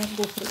cute. I won't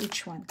go through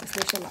each one because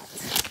there's a lot.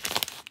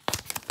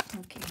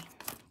 Okay,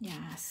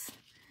 yes.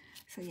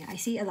 So yeah, I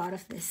see a lot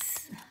of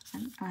this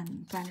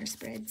on planner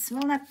spreads.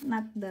 Well, not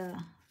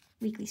the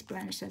weekly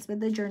planner spreads, but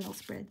the journal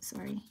spreads,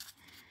 sorry.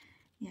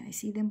 Yeah, I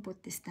see them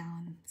put this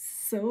down.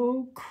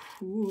 So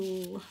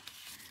cool.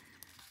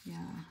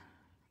 Yeah,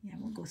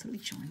 we'll go through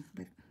each one.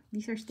 But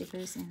these are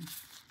stickers, and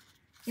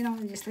you know,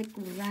 just like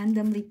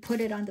randomly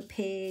put it on the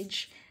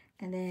page,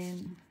 and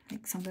then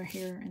like some are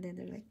here, and then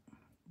they're like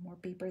more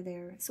paper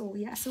there. So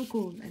yeah, so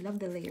cool. I love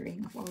the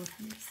layering of all of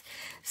these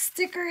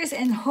stickers.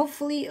 And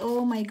hopefully,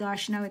 oh my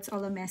gosh, now it's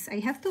all a mess. I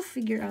have to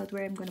figure out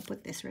where I'm gonna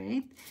put this,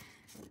 right?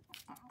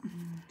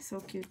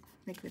 So cute,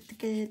 like the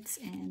tickets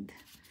and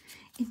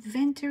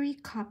inventory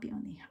copy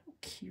only. How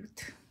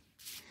cute.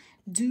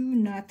 Do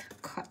not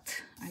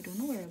cut. I don't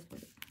know where I'll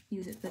put it,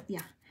 use it, but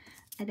yeah,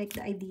 I like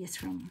the ideas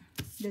from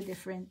the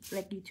different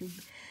like YouTube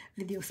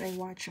videos I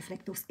watch of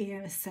like those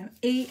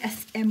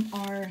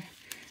ASMR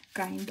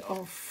kind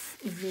of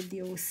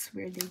videos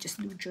where they just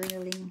do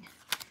journaling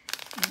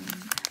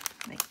and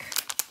like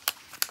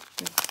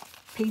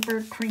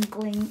paper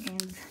crinkling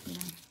and, you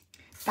know,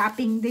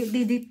 tapping.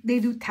 They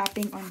do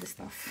tapping on the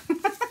stuff.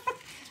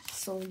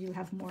 So you'll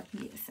have more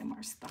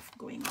ASMR stuff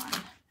going on.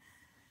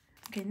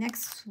 Okay,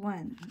 next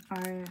one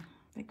are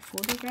like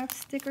photograph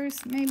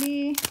stickers,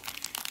 maybe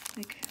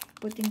like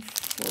putting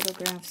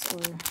photographs, or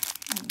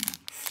I don't know,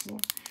 floor,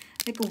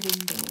 like a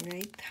window,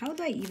 right? How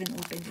do I even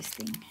open this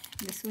thing?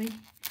 This way?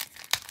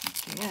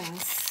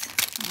 Yes.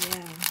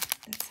 Yeah,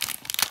 that's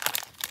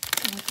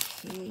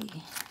okay.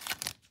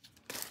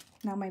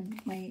 Now my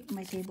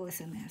table is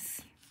a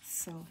mess.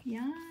 So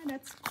yeah,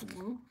 that's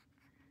cool.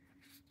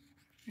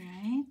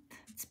 Right?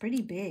 It's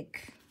pretty big.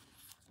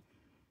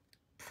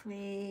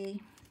 Play.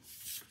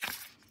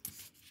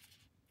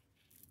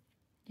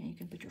 Yeah, you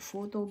can put your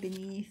photo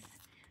beneath.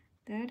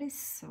 That is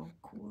so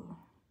cool.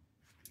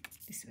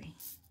 This way.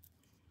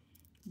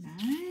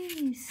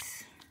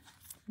 Nice.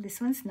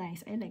 This one's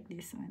nice. I like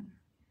this one.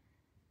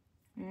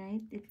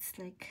 Right? It's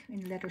like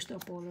in Letters to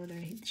Apollo,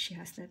 there she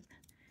has that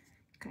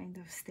kind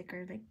of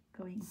sticker like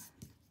going.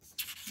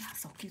 Yeah,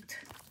 so cute.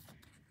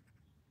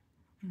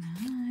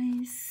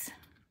 Nice.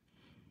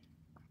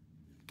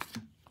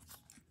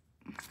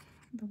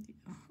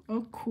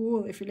 Oh,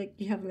 cool. If you like,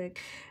 you have like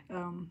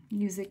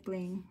music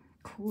playing.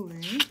 Cool,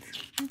 right?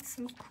 That's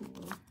so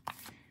cool.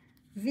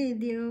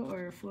 Video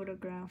or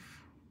photograph.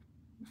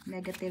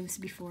 Negatives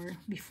before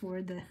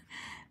the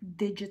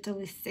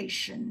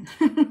digitalization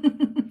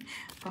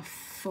of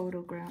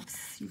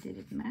photographs. You did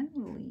it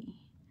manually,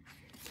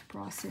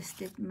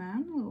 processed it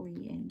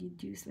manually, and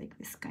you'd use like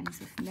this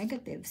kinds of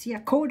negatives. Yeah,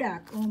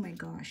 Kodak. Oh my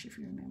gosh, if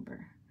you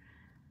remember.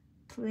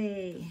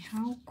 Play.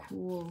 How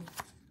cool.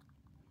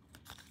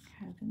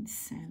 Heaven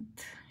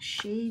Sent.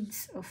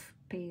 Shades of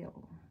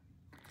Pale.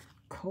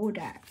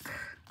 Kodak.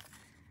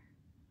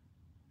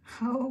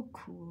 How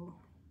cool.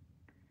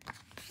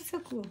 That's so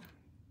cool.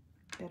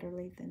 Better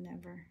late than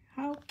never.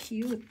 How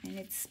cute. And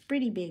it's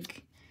pretty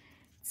big.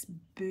 It's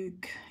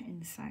big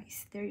in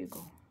size. There you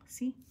go.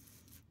 See?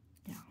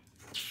 Yeah.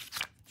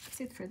 That's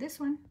it for this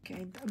one. Okay,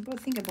 I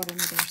think about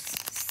another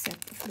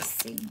set of the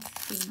same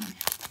thing.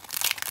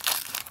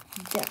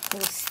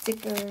 Deco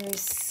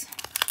stickers.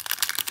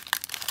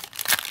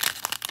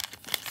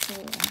 So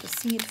I'm just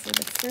seeing it for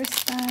the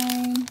first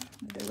time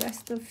with the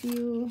rest of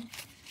you.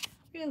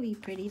 Really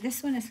pretty.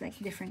 This one is like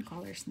different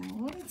colors now.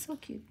 Oh, it's so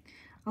cute.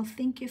 I'll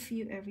think of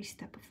you every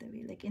step of the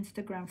way, like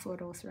Instagram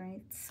photos,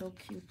 right? So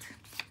cute.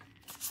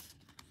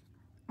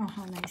 Oh,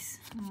 how nice.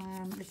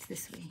 It's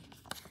this way.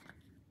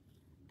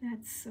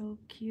 That's so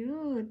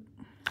cute.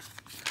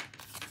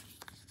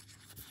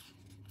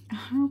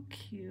 How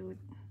cute.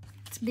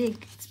 It's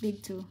big. It's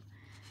big too.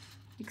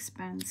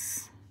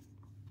 Expands.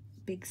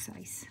 Big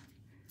size.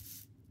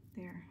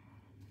 There.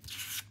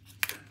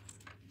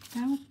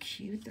 How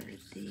cute are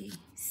they?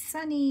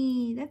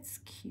 Sunny. That's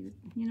cute.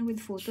 You know, with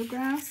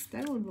photographs,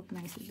 that would look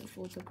nice with the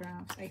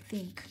photographs, I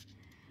think.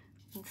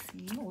 We'll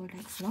see. Or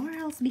like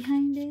florals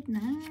behind it.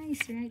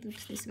 Nice, right?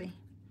 Oops, this way.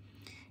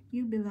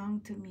 You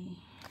belong to me.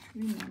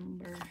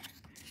 Remember.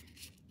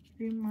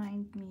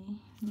 Remind me.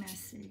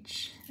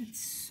 Message.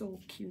 It's so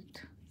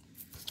cute.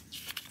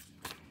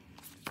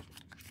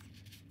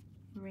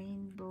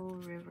 Rainbow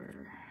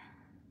River.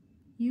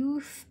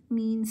 Youth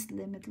means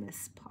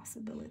limitless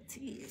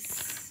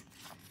possibilities.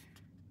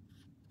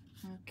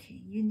 Okay,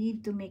 you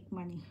need to make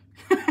money.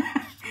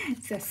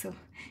 It says so.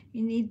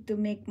 You need to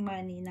make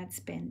money, not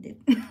spend it.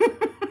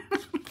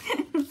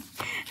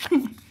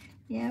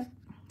 Yep,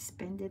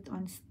 spend it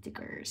on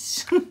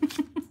stickers.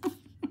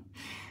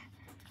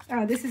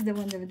 Oh, this is the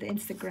one with the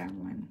Instagram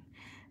one.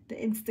 The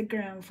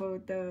Instagram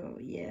photo,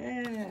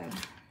 yeah.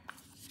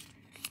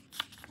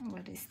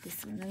 What is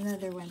this one?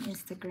 Another one,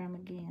 Instagram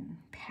again.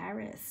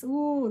 Paris.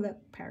 Oh, look,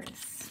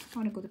 Paris. I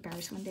want to go to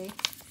Paris one day.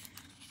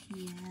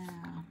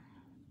 Yeah,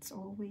 it's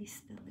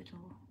always the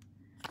little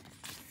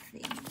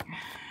thing.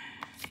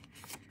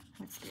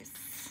 What's this?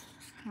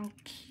 How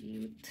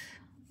cute.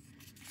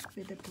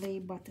 with the play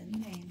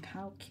button. And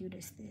how cute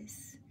is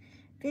this?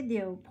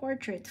 Video,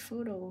 portrait,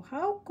 photo.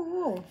 How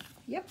cool.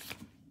 Yep.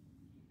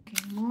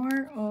 Okay,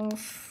 more of,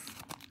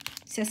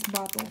 says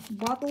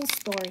bottle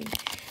story.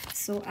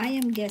 So I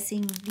am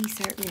guessing these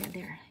are, yeah,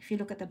 there. If you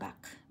look at the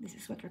back, this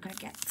is what we're gonna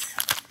get.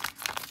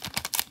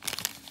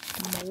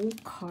 Mo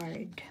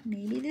card.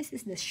 Maybe this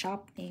is the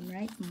shop name,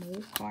 right?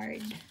 Mo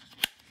card.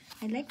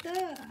 I like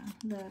the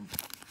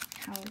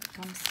how it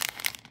comes.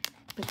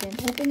 But then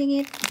opening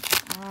it,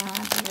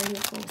 there you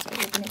go. So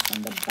I open it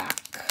from the back.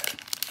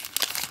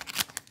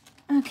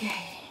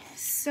 Okay,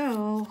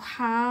 so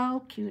how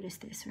cute is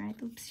this, right?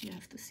 Oops, you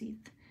have to see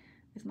it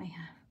with my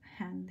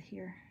hand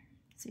here.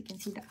 So you can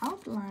see the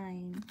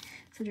outline.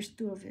 So there's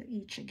two of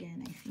each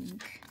again, I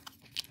think.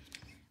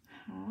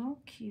 How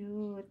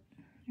cute.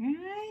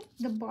 Right?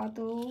 The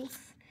bottles.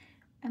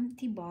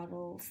 Empty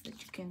bottles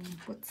that you can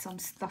put some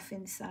stuff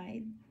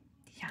inside.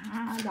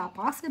 Yeah, the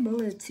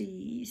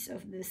possibilities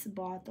of these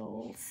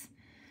bottles.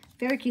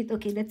 Very cute.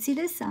 Okay, let's see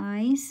the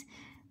size.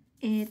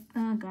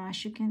 Oh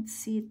gosh, you can't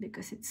see it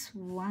because it's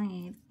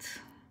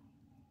white.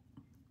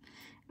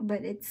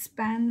 But it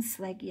spans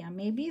like, yeah,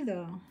 maybe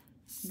the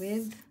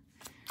width,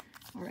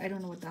 or I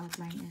don't know what the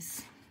outline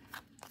is.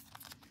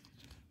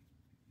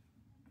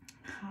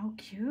 How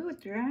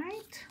cute,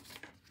 right?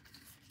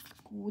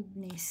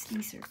 Goodness,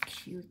 these are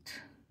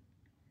cute.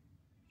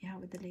 Yeah,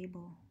 with the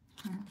label.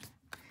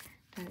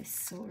 That is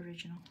so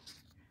original.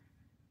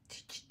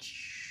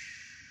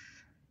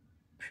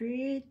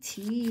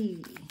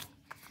 Pretty.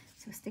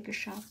 So sticker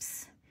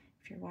shops,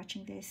 if you're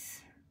watching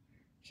this,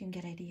 you can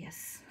get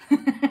ideas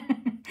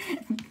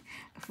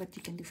of what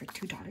you can do for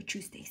 $2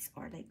 Tuesdays,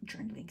 or like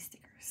journaling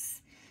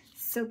stickers.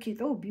 So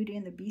cute. Oh, Beauty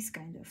and the Beast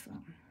kind of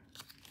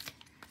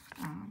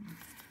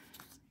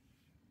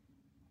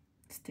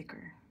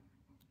sticker.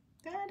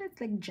 That is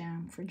like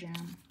jam for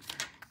jam.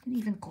 You can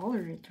even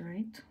color it,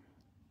 right?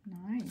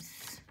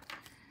 Nice.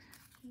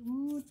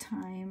 Ooh,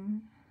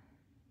 time.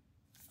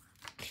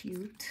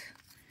 Cute.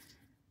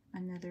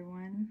 Another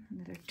one,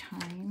 another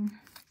time.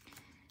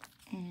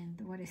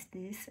 And what is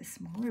this? A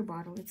smaller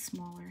bottle. It's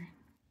smaller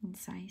in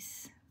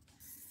size.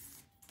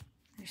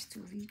 There's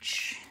two of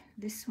each.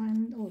 This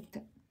one, oh,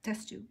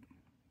 test tube.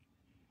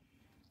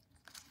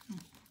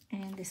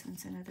 And this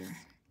one's another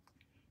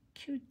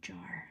cute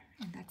jar.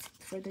 And that's it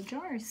for the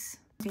jars.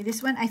 Okay,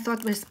 this one I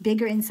thought was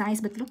bigger in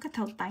size, but look at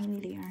how tiny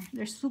they are.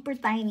 They're super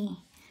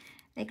tiny.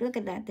 Like, look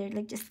at that. They're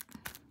like just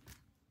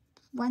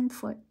 1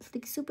 foot.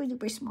 Like super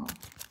duper small.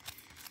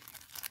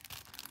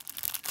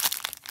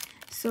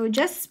 So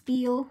just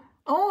peel.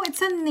 Oh,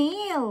 it's a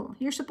nail.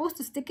 You're supposed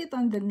to stick it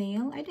on the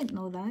nail. I didn't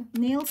know that.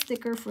 Nail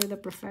sticker for the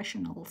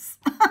professionals.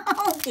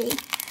 Okay.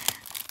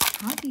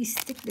 How do you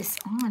stick this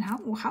on?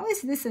 How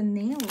is this a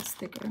nail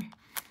sticker?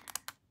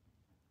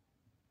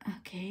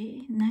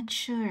 Okay, not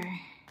sure.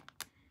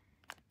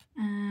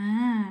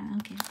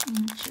 Okay. I'm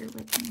not sure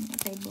what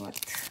I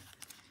bought.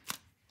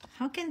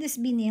 How can this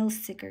be nail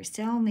stickers?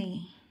 Tell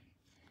me.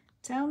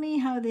 Tell me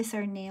how these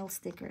are nail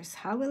stickers.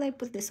 How will I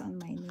put this on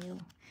my nail?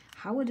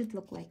 How would it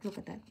look like? Look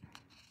at that.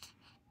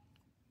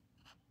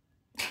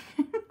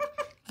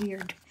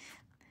 Weird.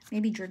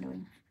 Maybe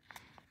journaling.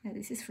 Yeah,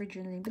 this is for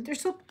journaling. But they're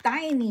so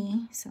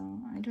tiny. So,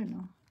 I don't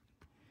know.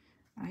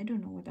 I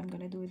don't know what I'm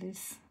going to do with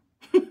this.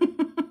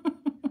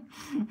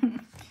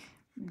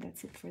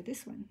 That's it for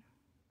this one.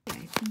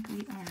 I think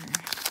we are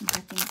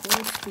getting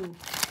close to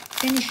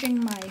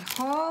finishing my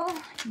haul.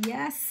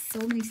 Yes, so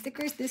many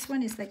stickers. This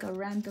one is like a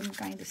random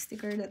kind of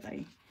sticker that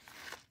I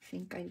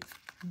think I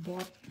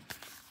bought.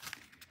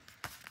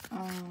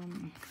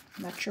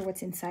 Not sure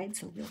what's inside,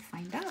 so we'll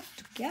find out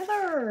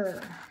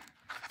together.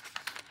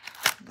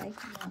 Like,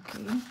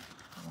 okay,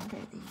 what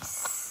are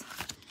these?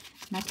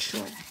 Not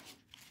sure.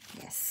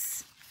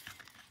 Yes.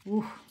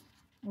 Ooh,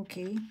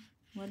 okay.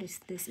 What is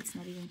this? It's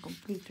not even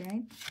complete,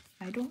 right?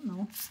 I don't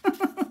know.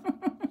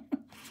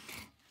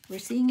 We're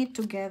seeing it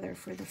together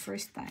for the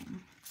first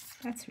time.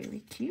 That's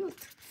really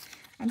cute.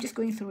 I'm just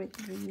going through it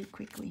really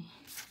quickly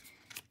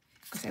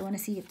because I want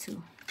to see it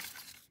too.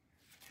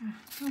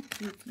 How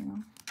cute, you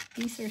know.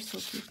 These are so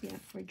cute, yeah,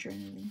 for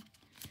journaling.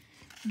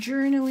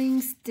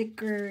 Journaling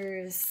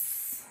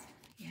stickers.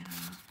 Yeah.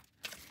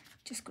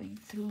 Just going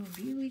through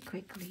really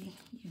quickly,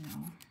 you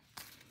know.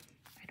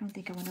 I don't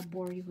think I want to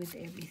bore you with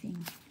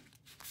everything.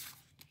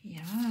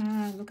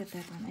 Yeah, look at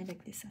that one. I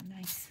like this one.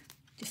 Nice.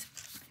 Just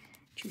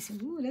choosing.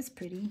 Ooh, that's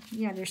pretty.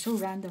 Yeah, they're so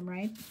random,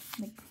 right?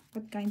 Like,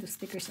 what kind of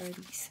stickers are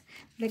these?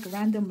 Like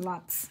random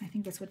lots. I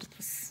think that's what it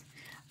was.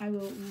 I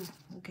will. Ooh,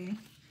 okay.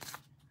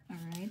 All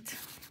right.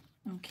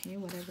 Okay,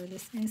 whatever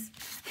this is.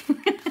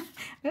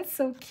 That's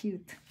so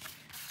cute.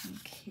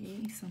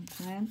 Okay, some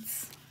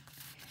plants.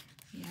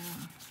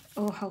 Yeah.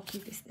 Oh, how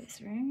cute is this,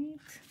 right?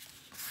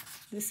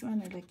 This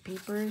one are like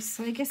papers.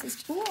 So I guess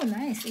it's, oh,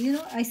 nice. You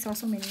know, I saw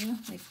so many,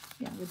 like,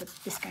 yeah,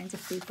 with this kinds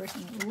of papers.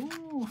 And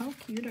oh, how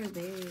cute are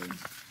they?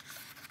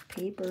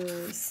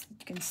 Papers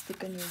you can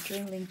stick on your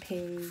journaling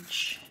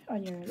page,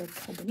 on your like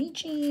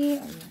Hobonichi,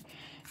 or your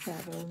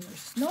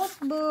traveler's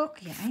notebook.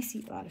 Yeah, I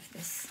see a lot of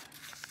this.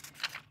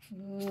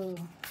 Oh,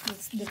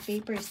 let's the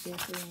paper is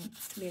different.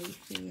 It's very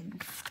thin.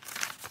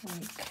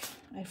 Like,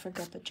 I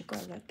forgot what you call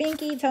that.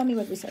 Pinky, tell me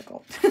what these are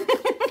called.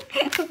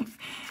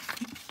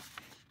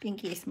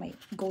 Pinky is my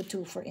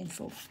go-to for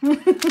info.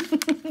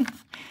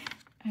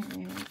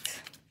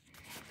 Alright.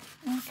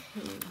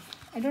 Okay.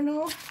 I don't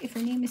know if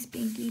her name is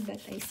Pinky,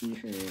 but I see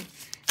her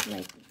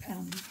like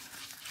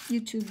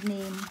YouTube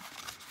name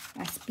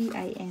as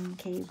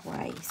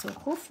Pinky. So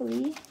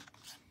hopefully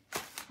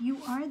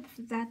you are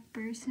that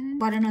person.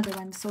 Bought another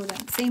one, so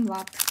that same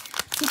lot.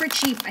 Super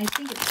cheap. I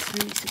think it's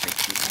really super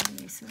cheap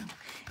anyway. So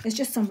it's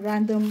just some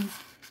random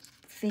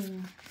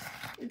thing.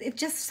 It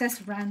just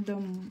says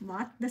random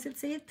lot. Does it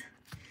say it?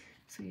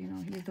 So you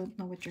know, you don't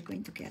know what you're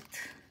going to get.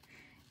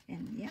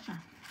 And yeah,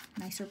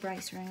 nice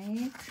surprise,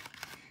 right?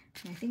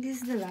 I think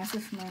this is the last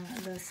of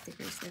the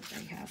stickers that I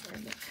have, or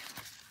like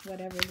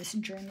whatever this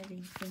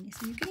journaling thing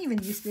is. You can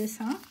even use this,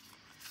 huh?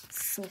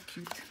 So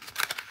cute.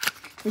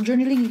 For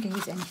journaling, you can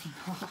use anything.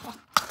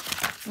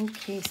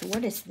 Okay, so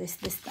what is this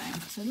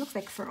time? So it looks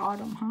like for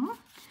autumn, huh?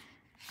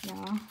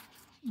 Yeah.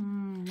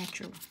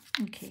 Natural.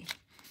 Okay.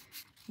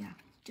 Yeah,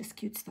 just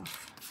cute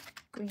stuff.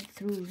 Going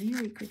through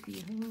really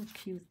quickly. Oh,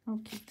 cute. Oh,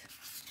 cute.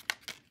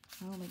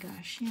 Oh my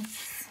gosh,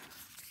 yes.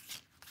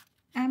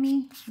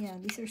 Amy, yeah,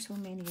 these are so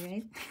many,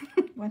 right?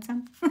 Want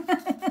some?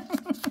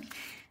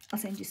 I'll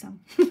send you some.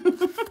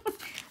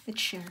 Let's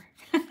share.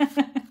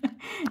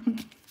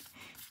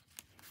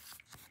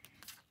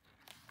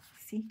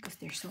 See, because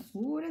they're so,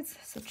 oh, that's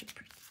such a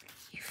pretty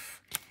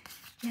leaf.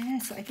 Yeah,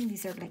 so I think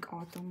these are like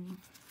autumn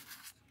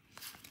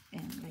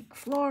and like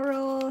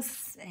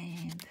florals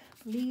and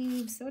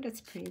leaves. So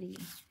that's pretty,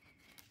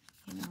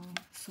 you know.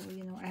 So,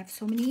 you know, I have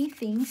so many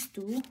things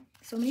too.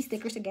 So many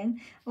stickers again.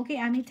 Okay,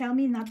 Amy, tell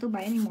me not to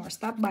buy anymore.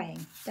 Stop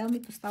buying. Tell me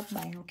to stop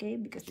buying, okay?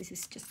 Because this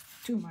is just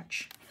too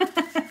much.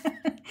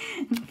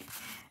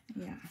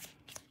 Yeah.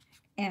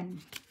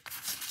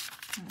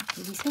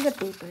 Okay, these are the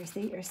papers.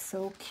 They are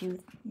so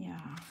cute. Yeah.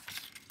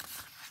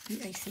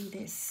 I see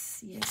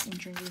this. Yes, in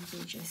journaling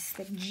pages.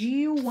 Like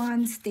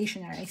G1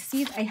 Stationery. I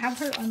see it. I have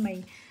her on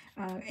my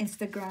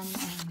Instagram.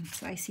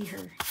 So I see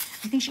her.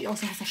 I think she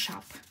also has a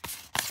shop.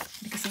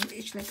 Because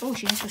it's like, oh,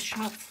 she has a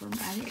shop from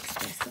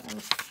AliExpress. So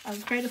I'll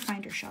try to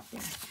find her shop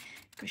there.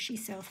 Because she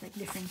sells like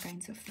different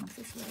kinds of things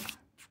as well.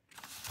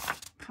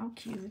 How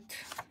cute.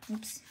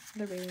 Oops,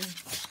 the ray.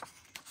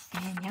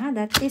 And yeah,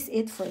 that is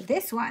it for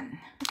this one.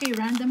 Okay,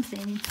 random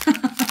thing.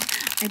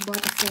 I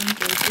bought a phone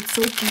case. It's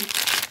so cute.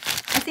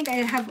 I think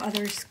I have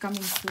others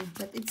coming too.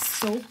 But it's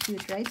so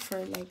cute, right?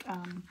 For like,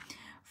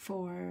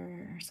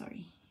 for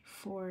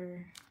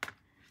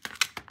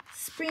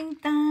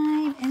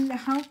springtime. And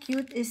how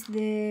cute is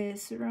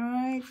this,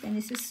 right? And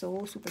this is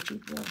so super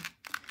cheap though.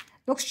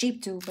 Looks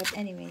cheap too, but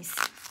anyways,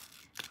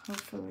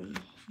 hopefully,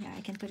 yeah,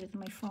 I can put it on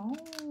my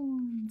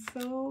phone.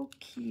 So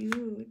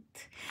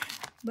cute.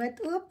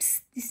 But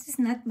oops, this is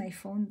not my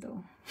phone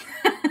though.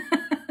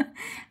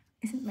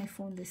 Isn't my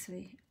phone this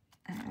way?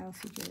 I'll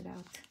figure it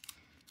out.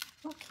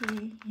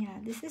 Okay, yeah,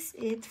 this is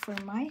it for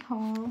my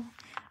haul.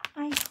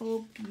 I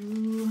hope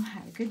you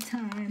had a good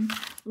time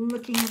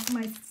looking at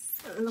my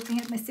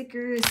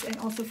stickers, and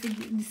also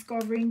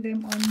discovering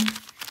them on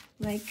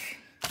like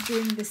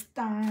during this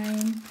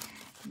time.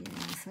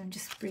 Yeah, so I'm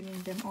just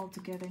bringing them all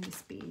together in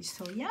this page.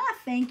 So yeah,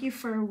 thank you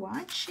for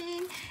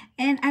watching,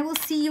 and I will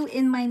see you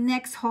in my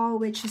next haul,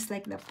 which is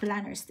like the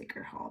planner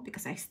sticker haul,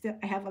 because I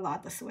have a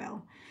lot as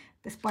well.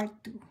 This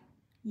part 2.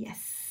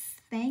 Yes,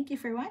 thank you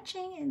for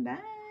watching, and bye.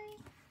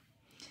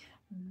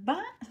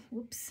 Bye.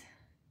 Oops.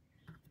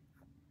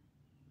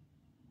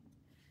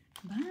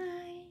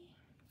 Bye.